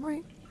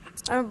 shrubbery?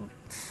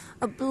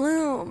 A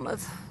bloom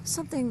of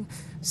something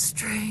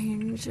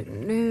strange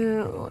and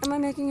new. Am I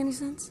making any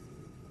sense?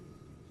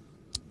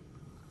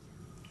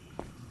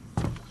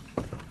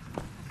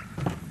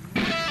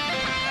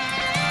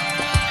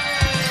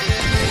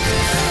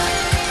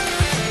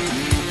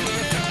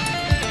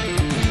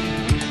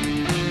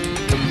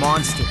 The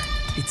monster.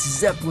 It's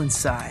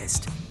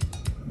Zeppelin-sized.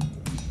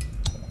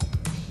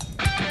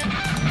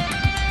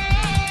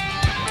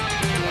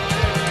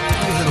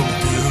 Little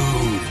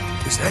dude,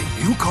 is that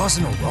you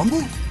causing a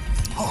rumble?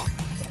 Oh,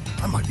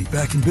 I might be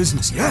back in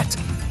business yet.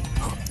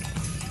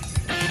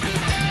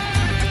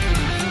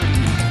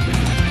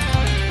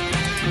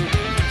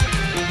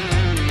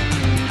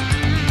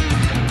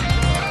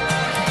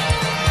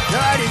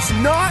 That is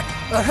not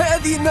a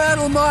heavy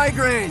metal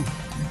migraine.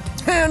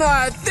 And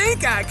I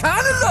think I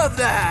kind of love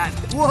that.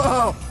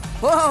 Whoa,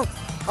 whoa,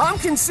 I'm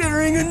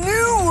considering a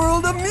new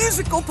world of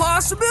musical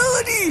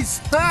possibilities.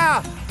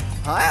 Ha!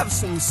 I have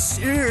some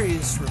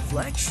serious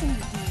reflection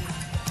to do.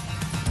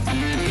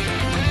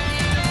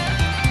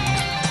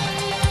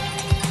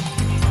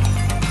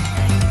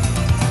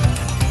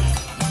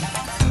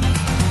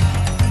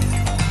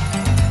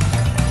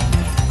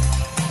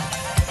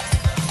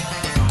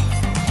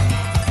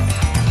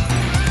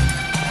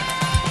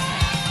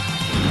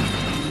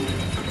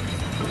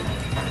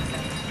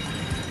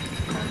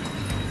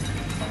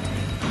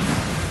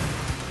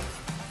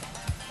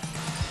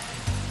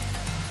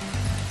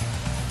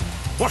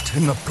 What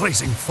in the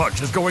blazing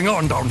fudge is going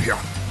on down here?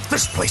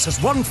 This place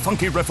is one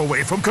funky riff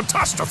away from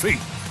catastrophe.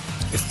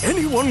 If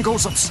anyone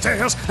goes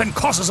upstairs and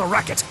causes a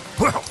racket,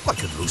 well, I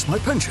could lose my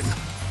pension.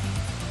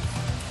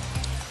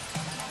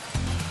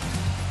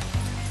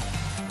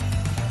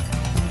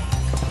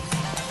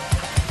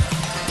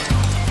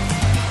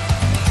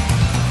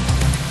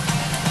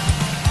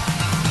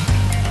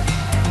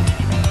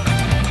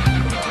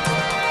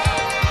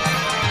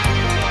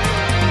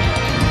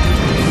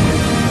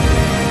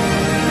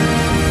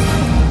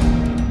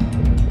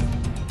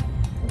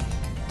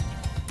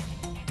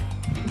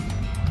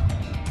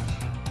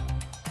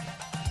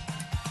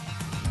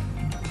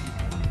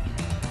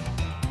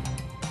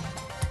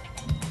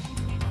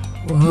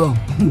 Whoa.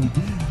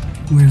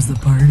 Where's the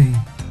party?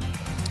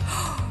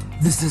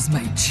 This is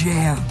my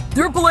jam.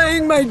 They're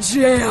playing my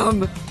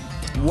jam.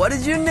 What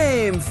is your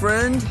name,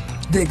 friend?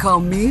 They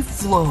call me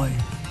Floyd.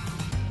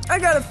 I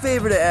got a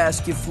favor to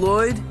ask you,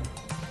 Floyd.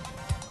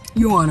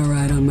 You want to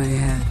ride on my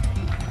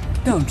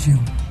head, don't you?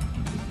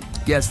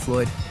 Yes,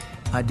 Floyd.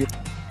 I do.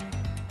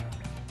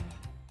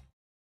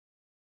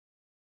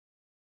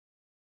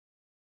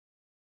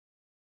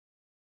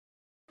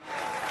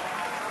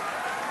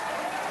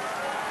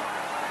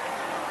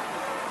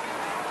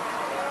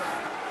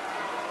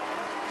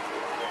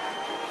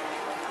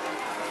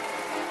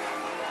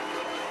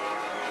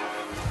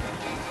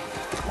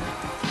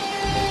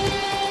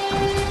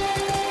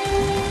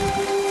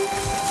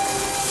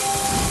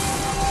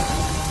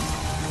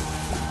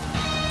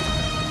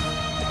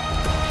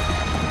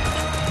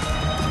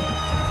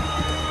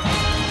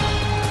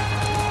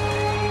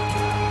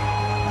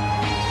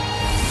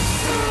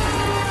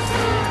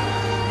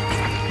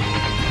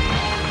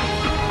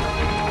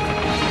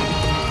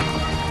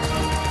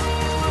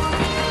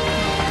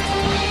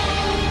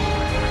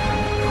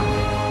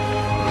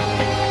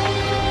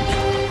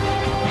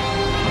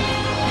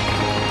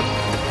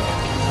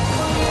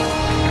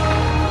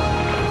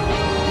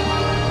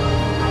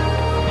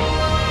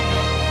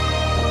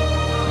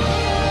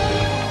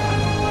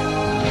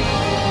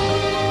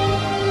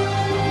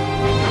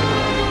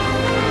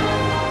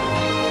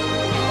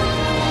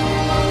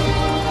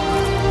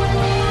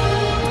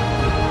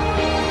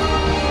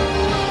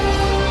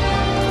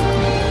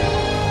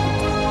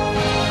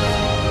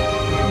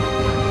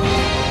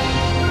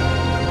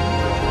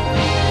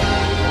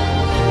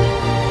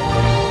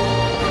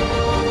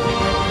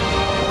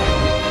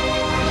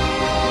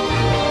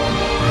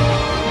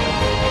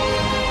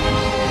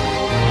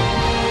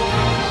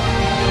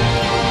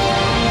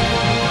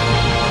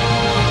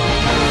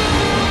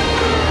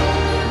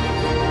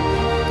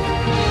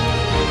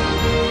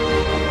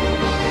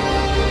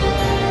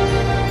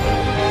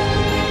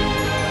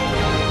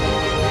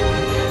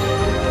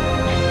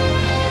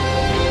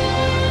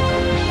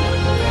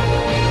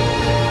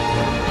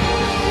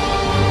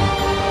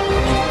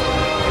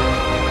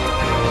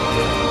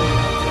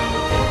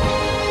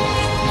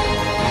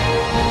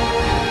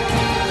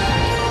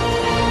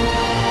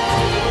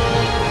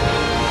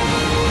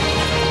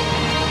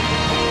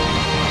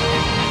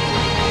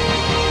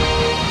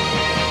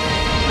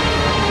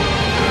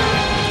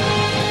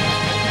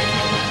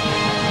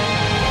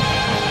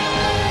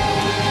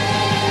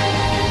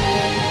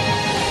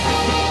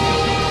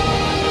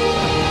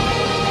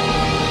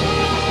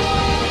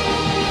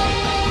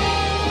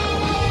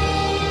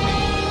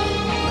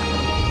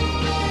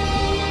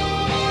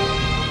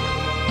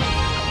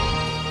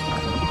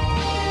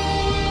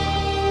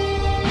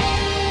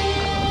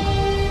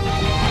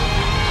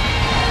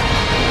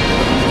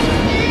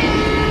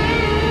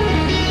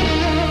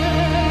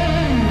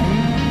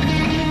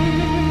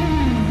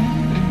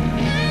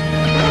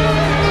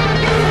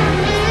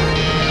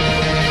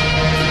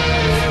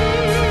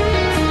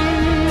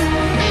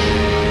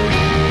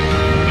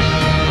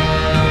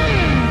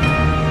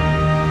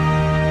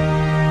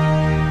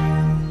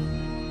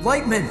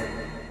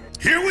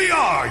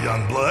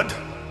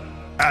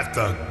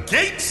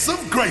 gates of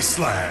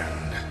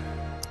Graceland.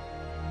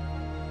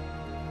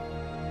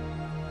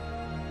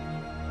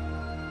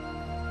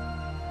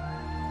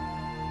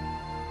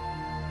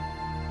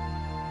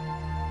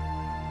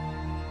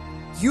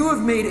 You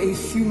have made a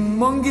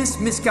humongous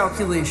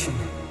miscalculation.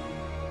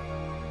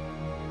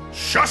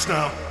 Shush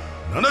now.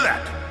 None of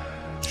that.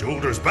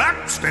 Shoulders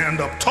back,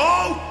 stand up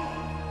tall.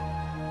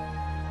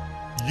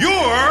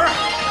 You're...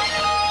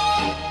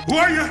 Who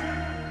are you?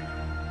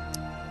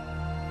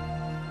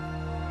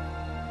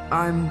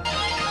 I'm...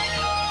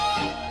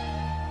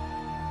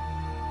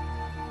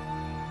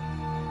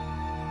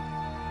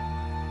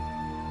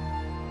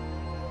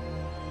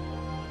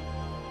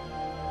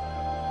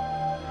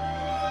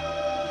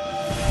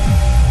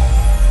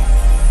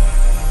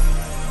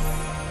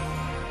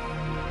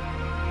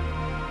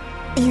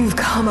 You've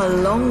come a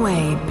long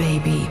way,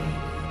 baby.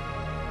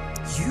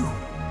 You?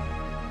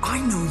 I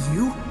know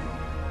you.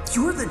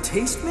 You're the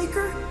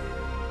tastemaker?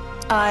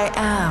 I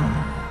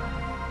am.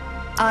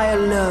 I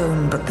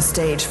alone booked the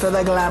stage for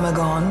the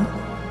Glamogon.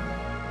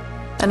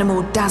 And a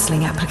more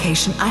dazzling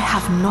application I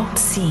have not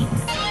seen.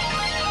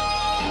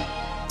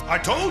 I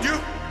told you.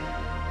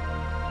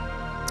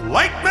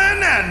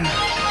 Lightman and...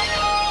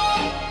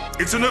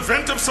 It's an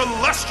event of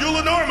celestial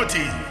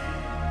enormity.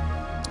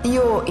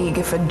 You're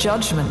eager for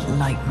judgment,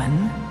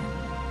 Lightman.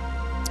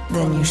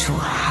 Then you shall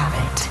have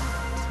it.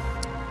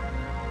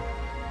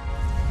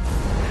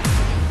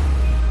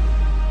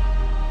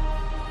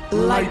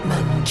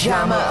 Lightman,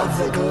 jammer of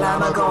the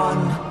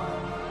Glamogon.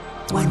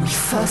 When we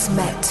first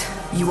met,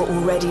 you were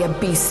already a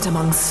beast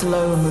among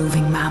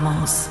slow-moving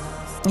mammals.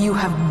 You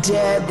have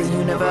dared the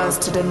universe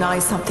to deny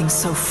something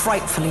so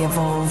frightfully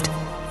evolved.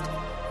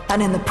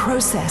 And in the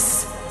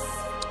process,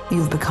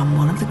 you've become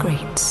one of the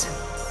greats.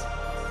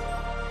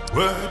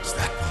 Words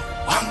that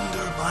will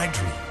wander my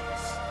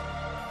dreams.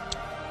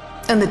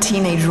 And the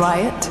teenage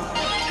riot?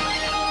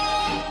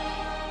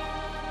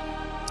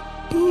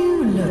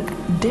 You look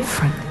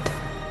different.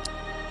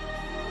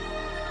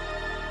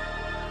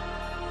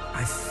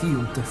 I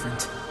feel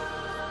different.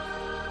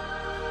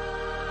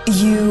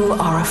 You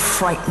are a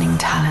frightening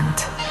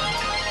talent.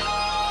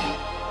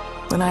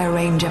 When I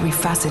arrange every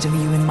facet of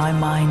you in my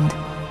mind,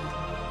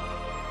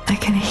 I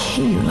can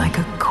hear you like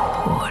a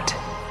chord.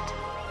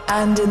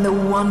 And in the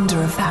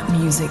wonder of that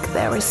music,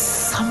 there is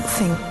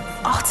something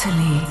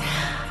utterly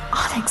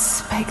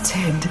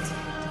unexpected.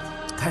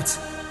 That's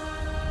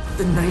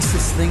the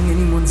nicest thing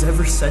anyone's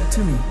ever said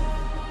to me.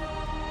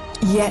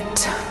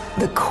 Yet,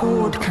 the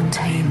chord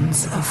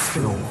contains a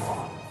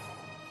flaw.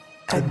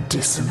 A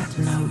dissonant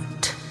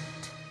note.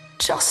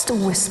 Just a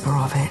whisper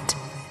of it.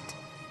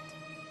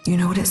 You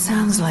know what it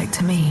sounds like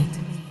to me?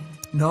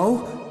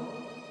 No?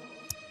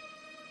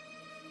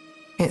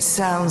 It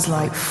sounds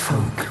like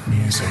folk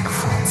music,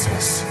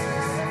 Francis.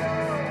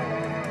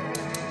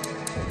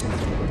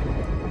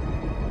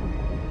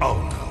 Oh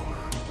no.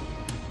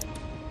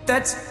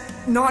 That's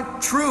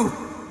not true.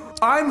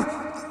 I'm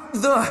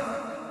the...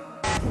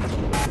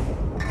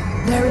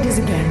 There it is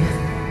again.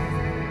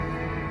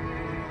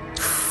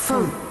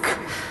 Folk,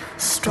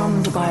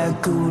 strummed by a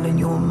ghoul in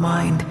your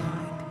mind.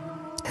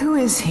 Who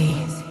is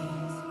he?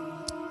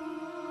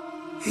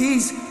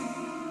 He's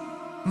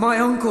my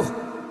uncle.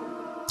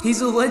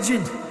 He's a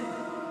legend.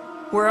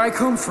 Where I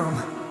come from.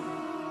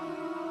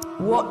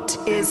 What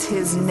is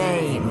his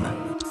name?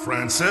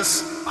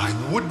 Francis, I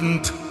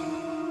wouldn't.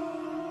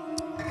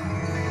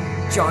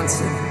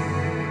 Johnson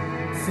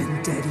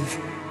Vendetti.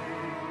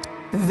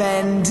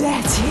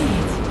 Vendetti.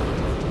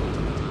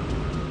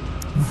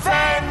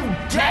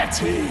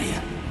 Vendetti!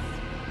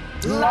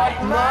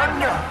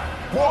 Lightman,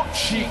 what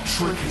cheap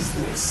trick is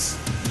this?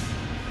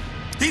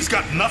 He's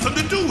got nothing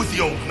to do with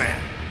the old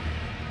man.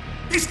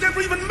 He's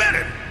never even met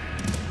him.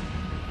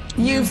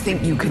 You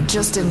think you could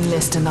just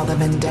enlist another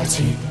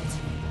Vendetti?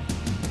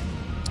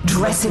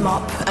 Dress him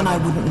up and I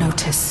wouldn't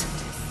notice.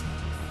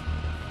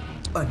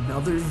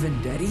 Another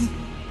Vendetti?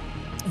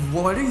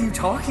 What are you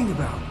talking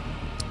about?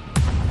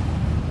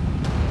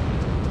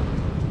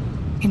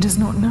 He does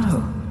not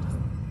know.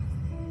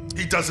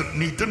 He doesn't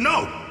need to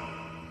know.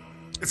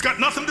 It's got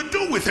nothing to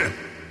do with him.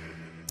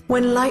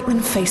 When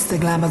Lightman faced the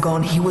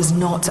Glamogon, he was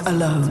not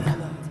alone.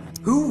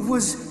 Who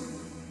was...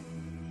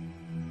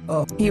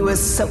 He was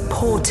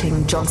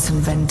supporting Johnson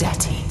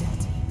Vendetti.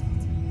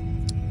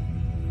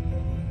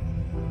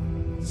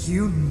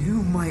 You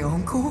knew my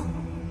uncle?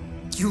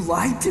 You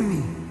lied to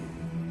me.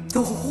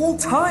 The whole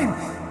time.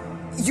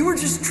 You were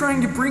just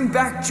trying to bring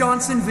back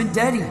Johnson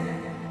Vendetti.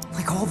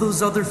 Like all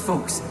those other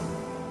folks.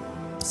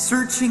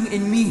 Searching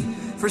in me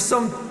for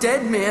some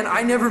dead man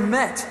I never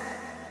met.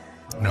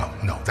 No,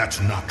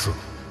 that's not true.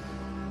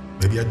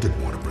 Maybe I did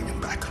want to bring him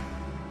back.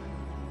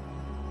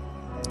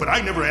 But I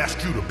never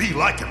asked you to be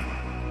like him.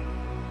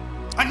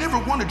 I never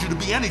wanted you to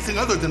be anything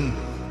other than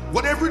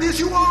whatever it is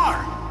you are.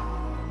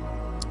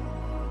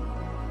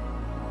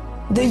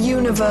 The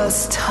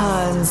universe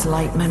turns,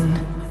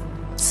 Lightman.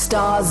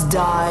 Stars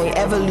die,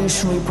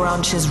 evolutionary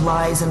branches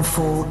rise and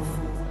fall.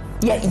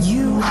 Yet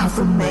you have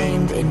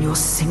remained in your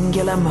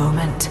singular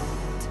moment.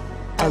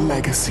 A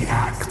legacy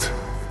act.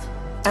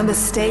 And the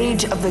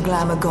stage of the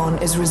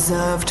Glamagon is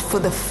reserved for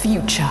the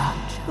future,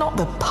 not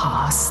the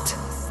past.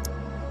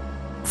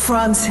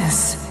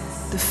 Francis,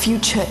 the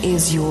future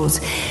is yours,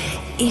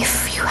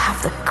 if you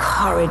have the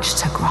courage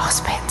to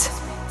grasp it.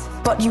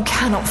 But you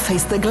cannot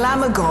face the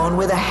Glamagon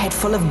with a head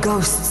full of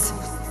ghosts.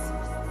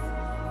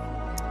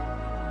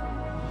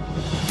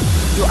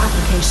 Your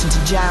application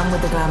to jam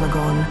with the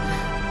Glamagon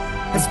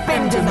has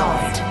been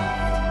denied.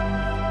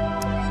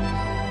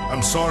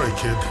 I'm sorry,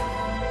 kid.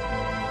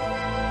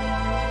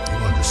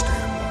 You'll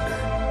understand one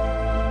day.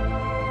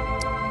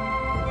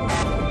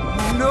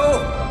 No!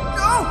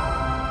 No!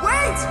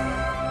 Wait!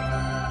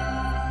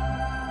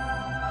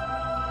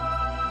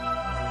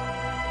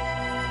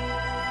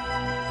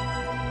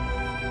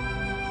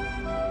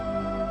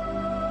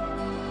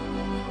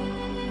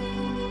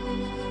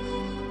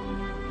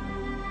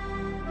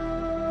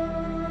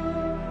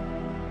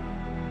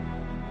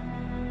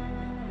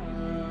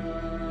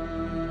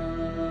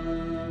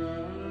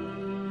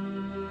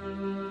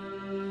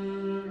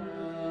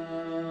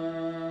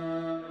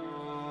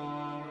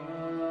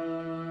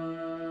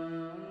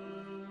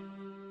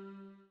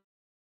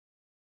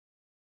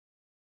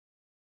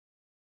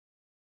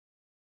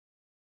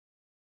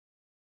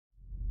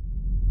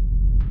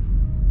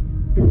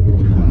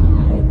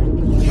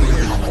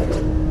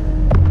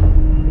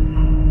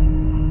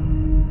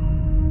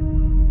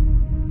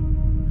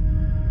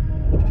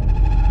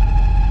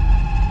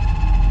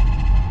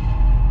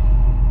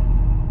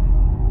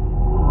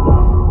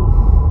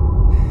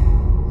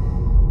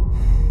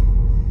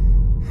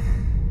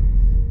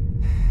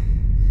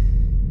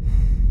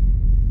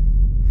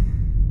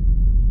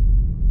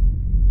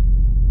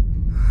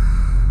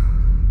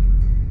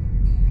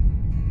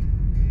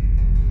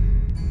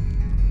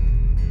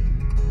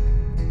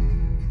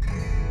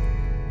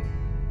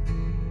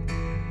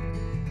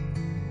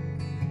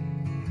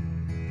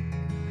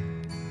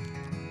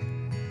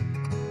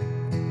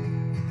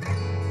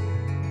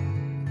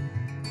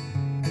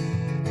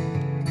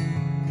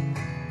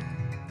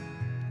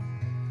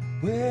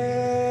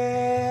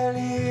 Well,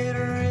 it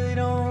really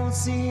don't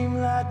seem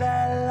like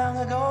that long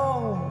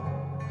ago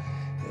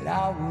that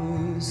I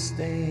was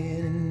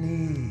standing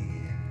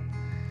here.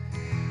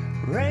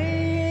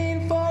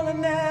 Rain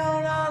falling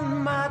down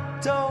on my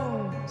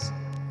toes,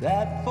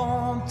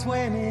 platform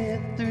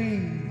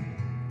 23.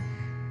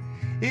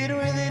 It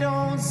really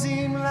don't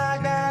seem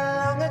like that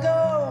long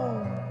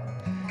ago.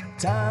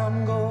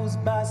 Time goes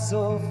by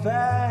so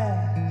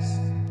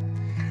fast.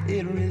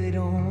 It really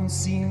don't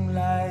seem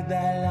like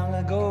that long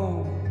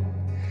ago.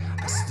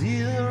 I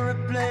still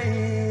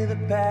replay the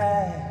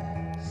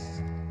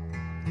past.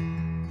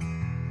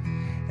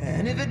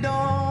 And if it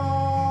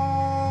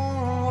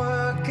don't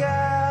work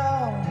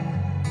out,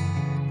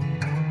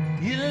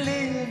 you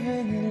live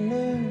and you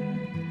learn.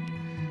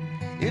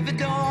 If it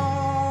don't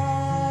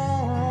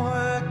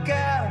work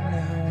out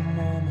now,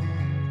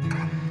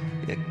 mama,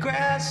 you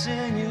crash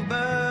and you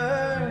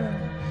burn.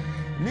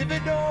 And if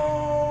it don't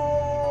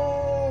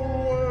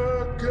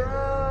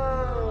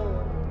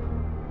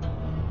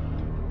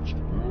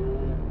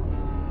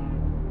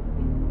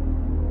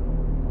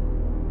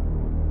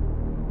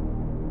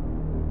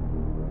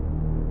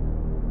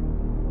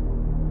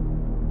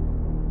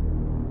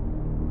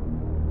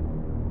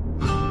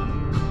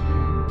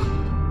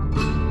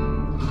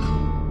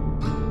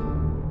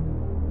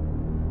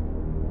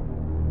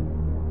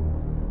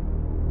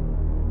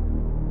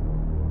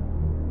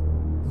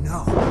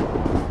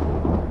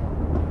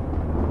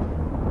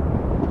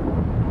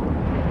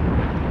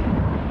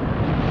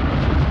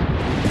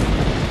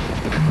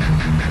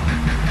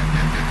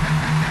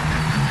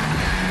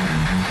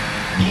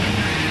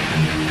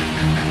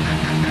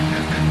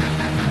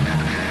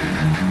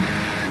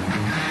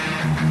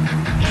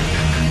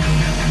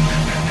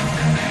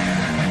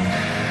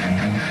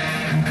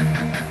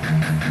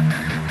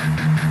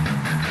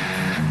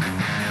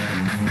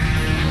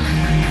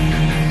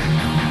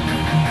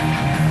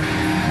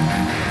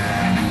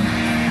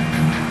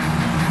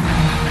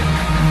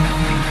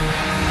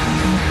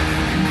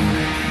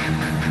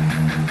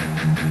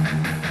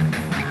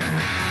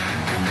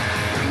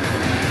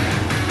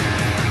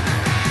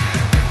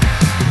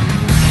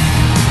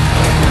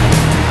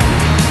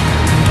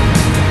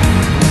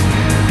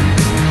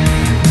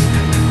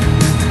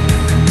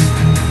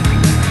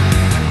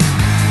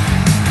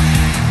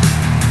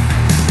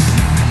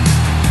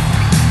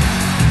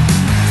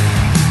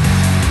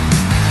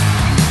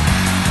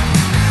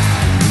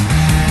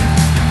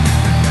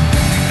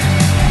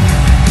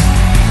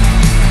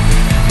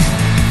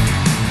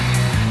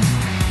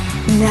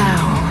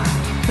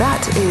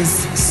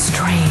is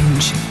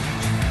strange.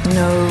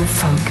 No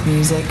folk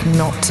music,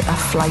 not a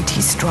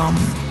flighty strum.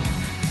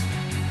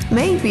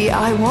 Maybe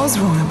I was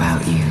wrong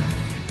about you,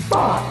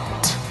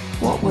 but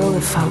what will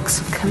the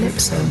folks of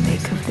Calypso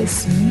make of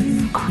this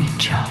new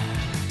creature?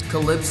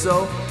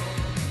 Calypso?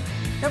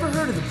 Never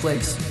heard of the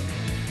place.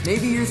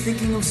 Maybe you're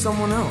thinking of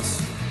someone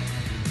else.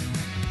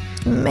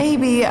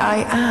 Maybe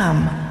I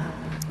am.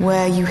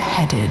 Where you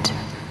headed?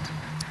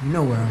 You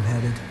know where I'm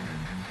headed.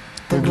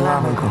 The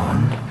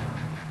Glamagon.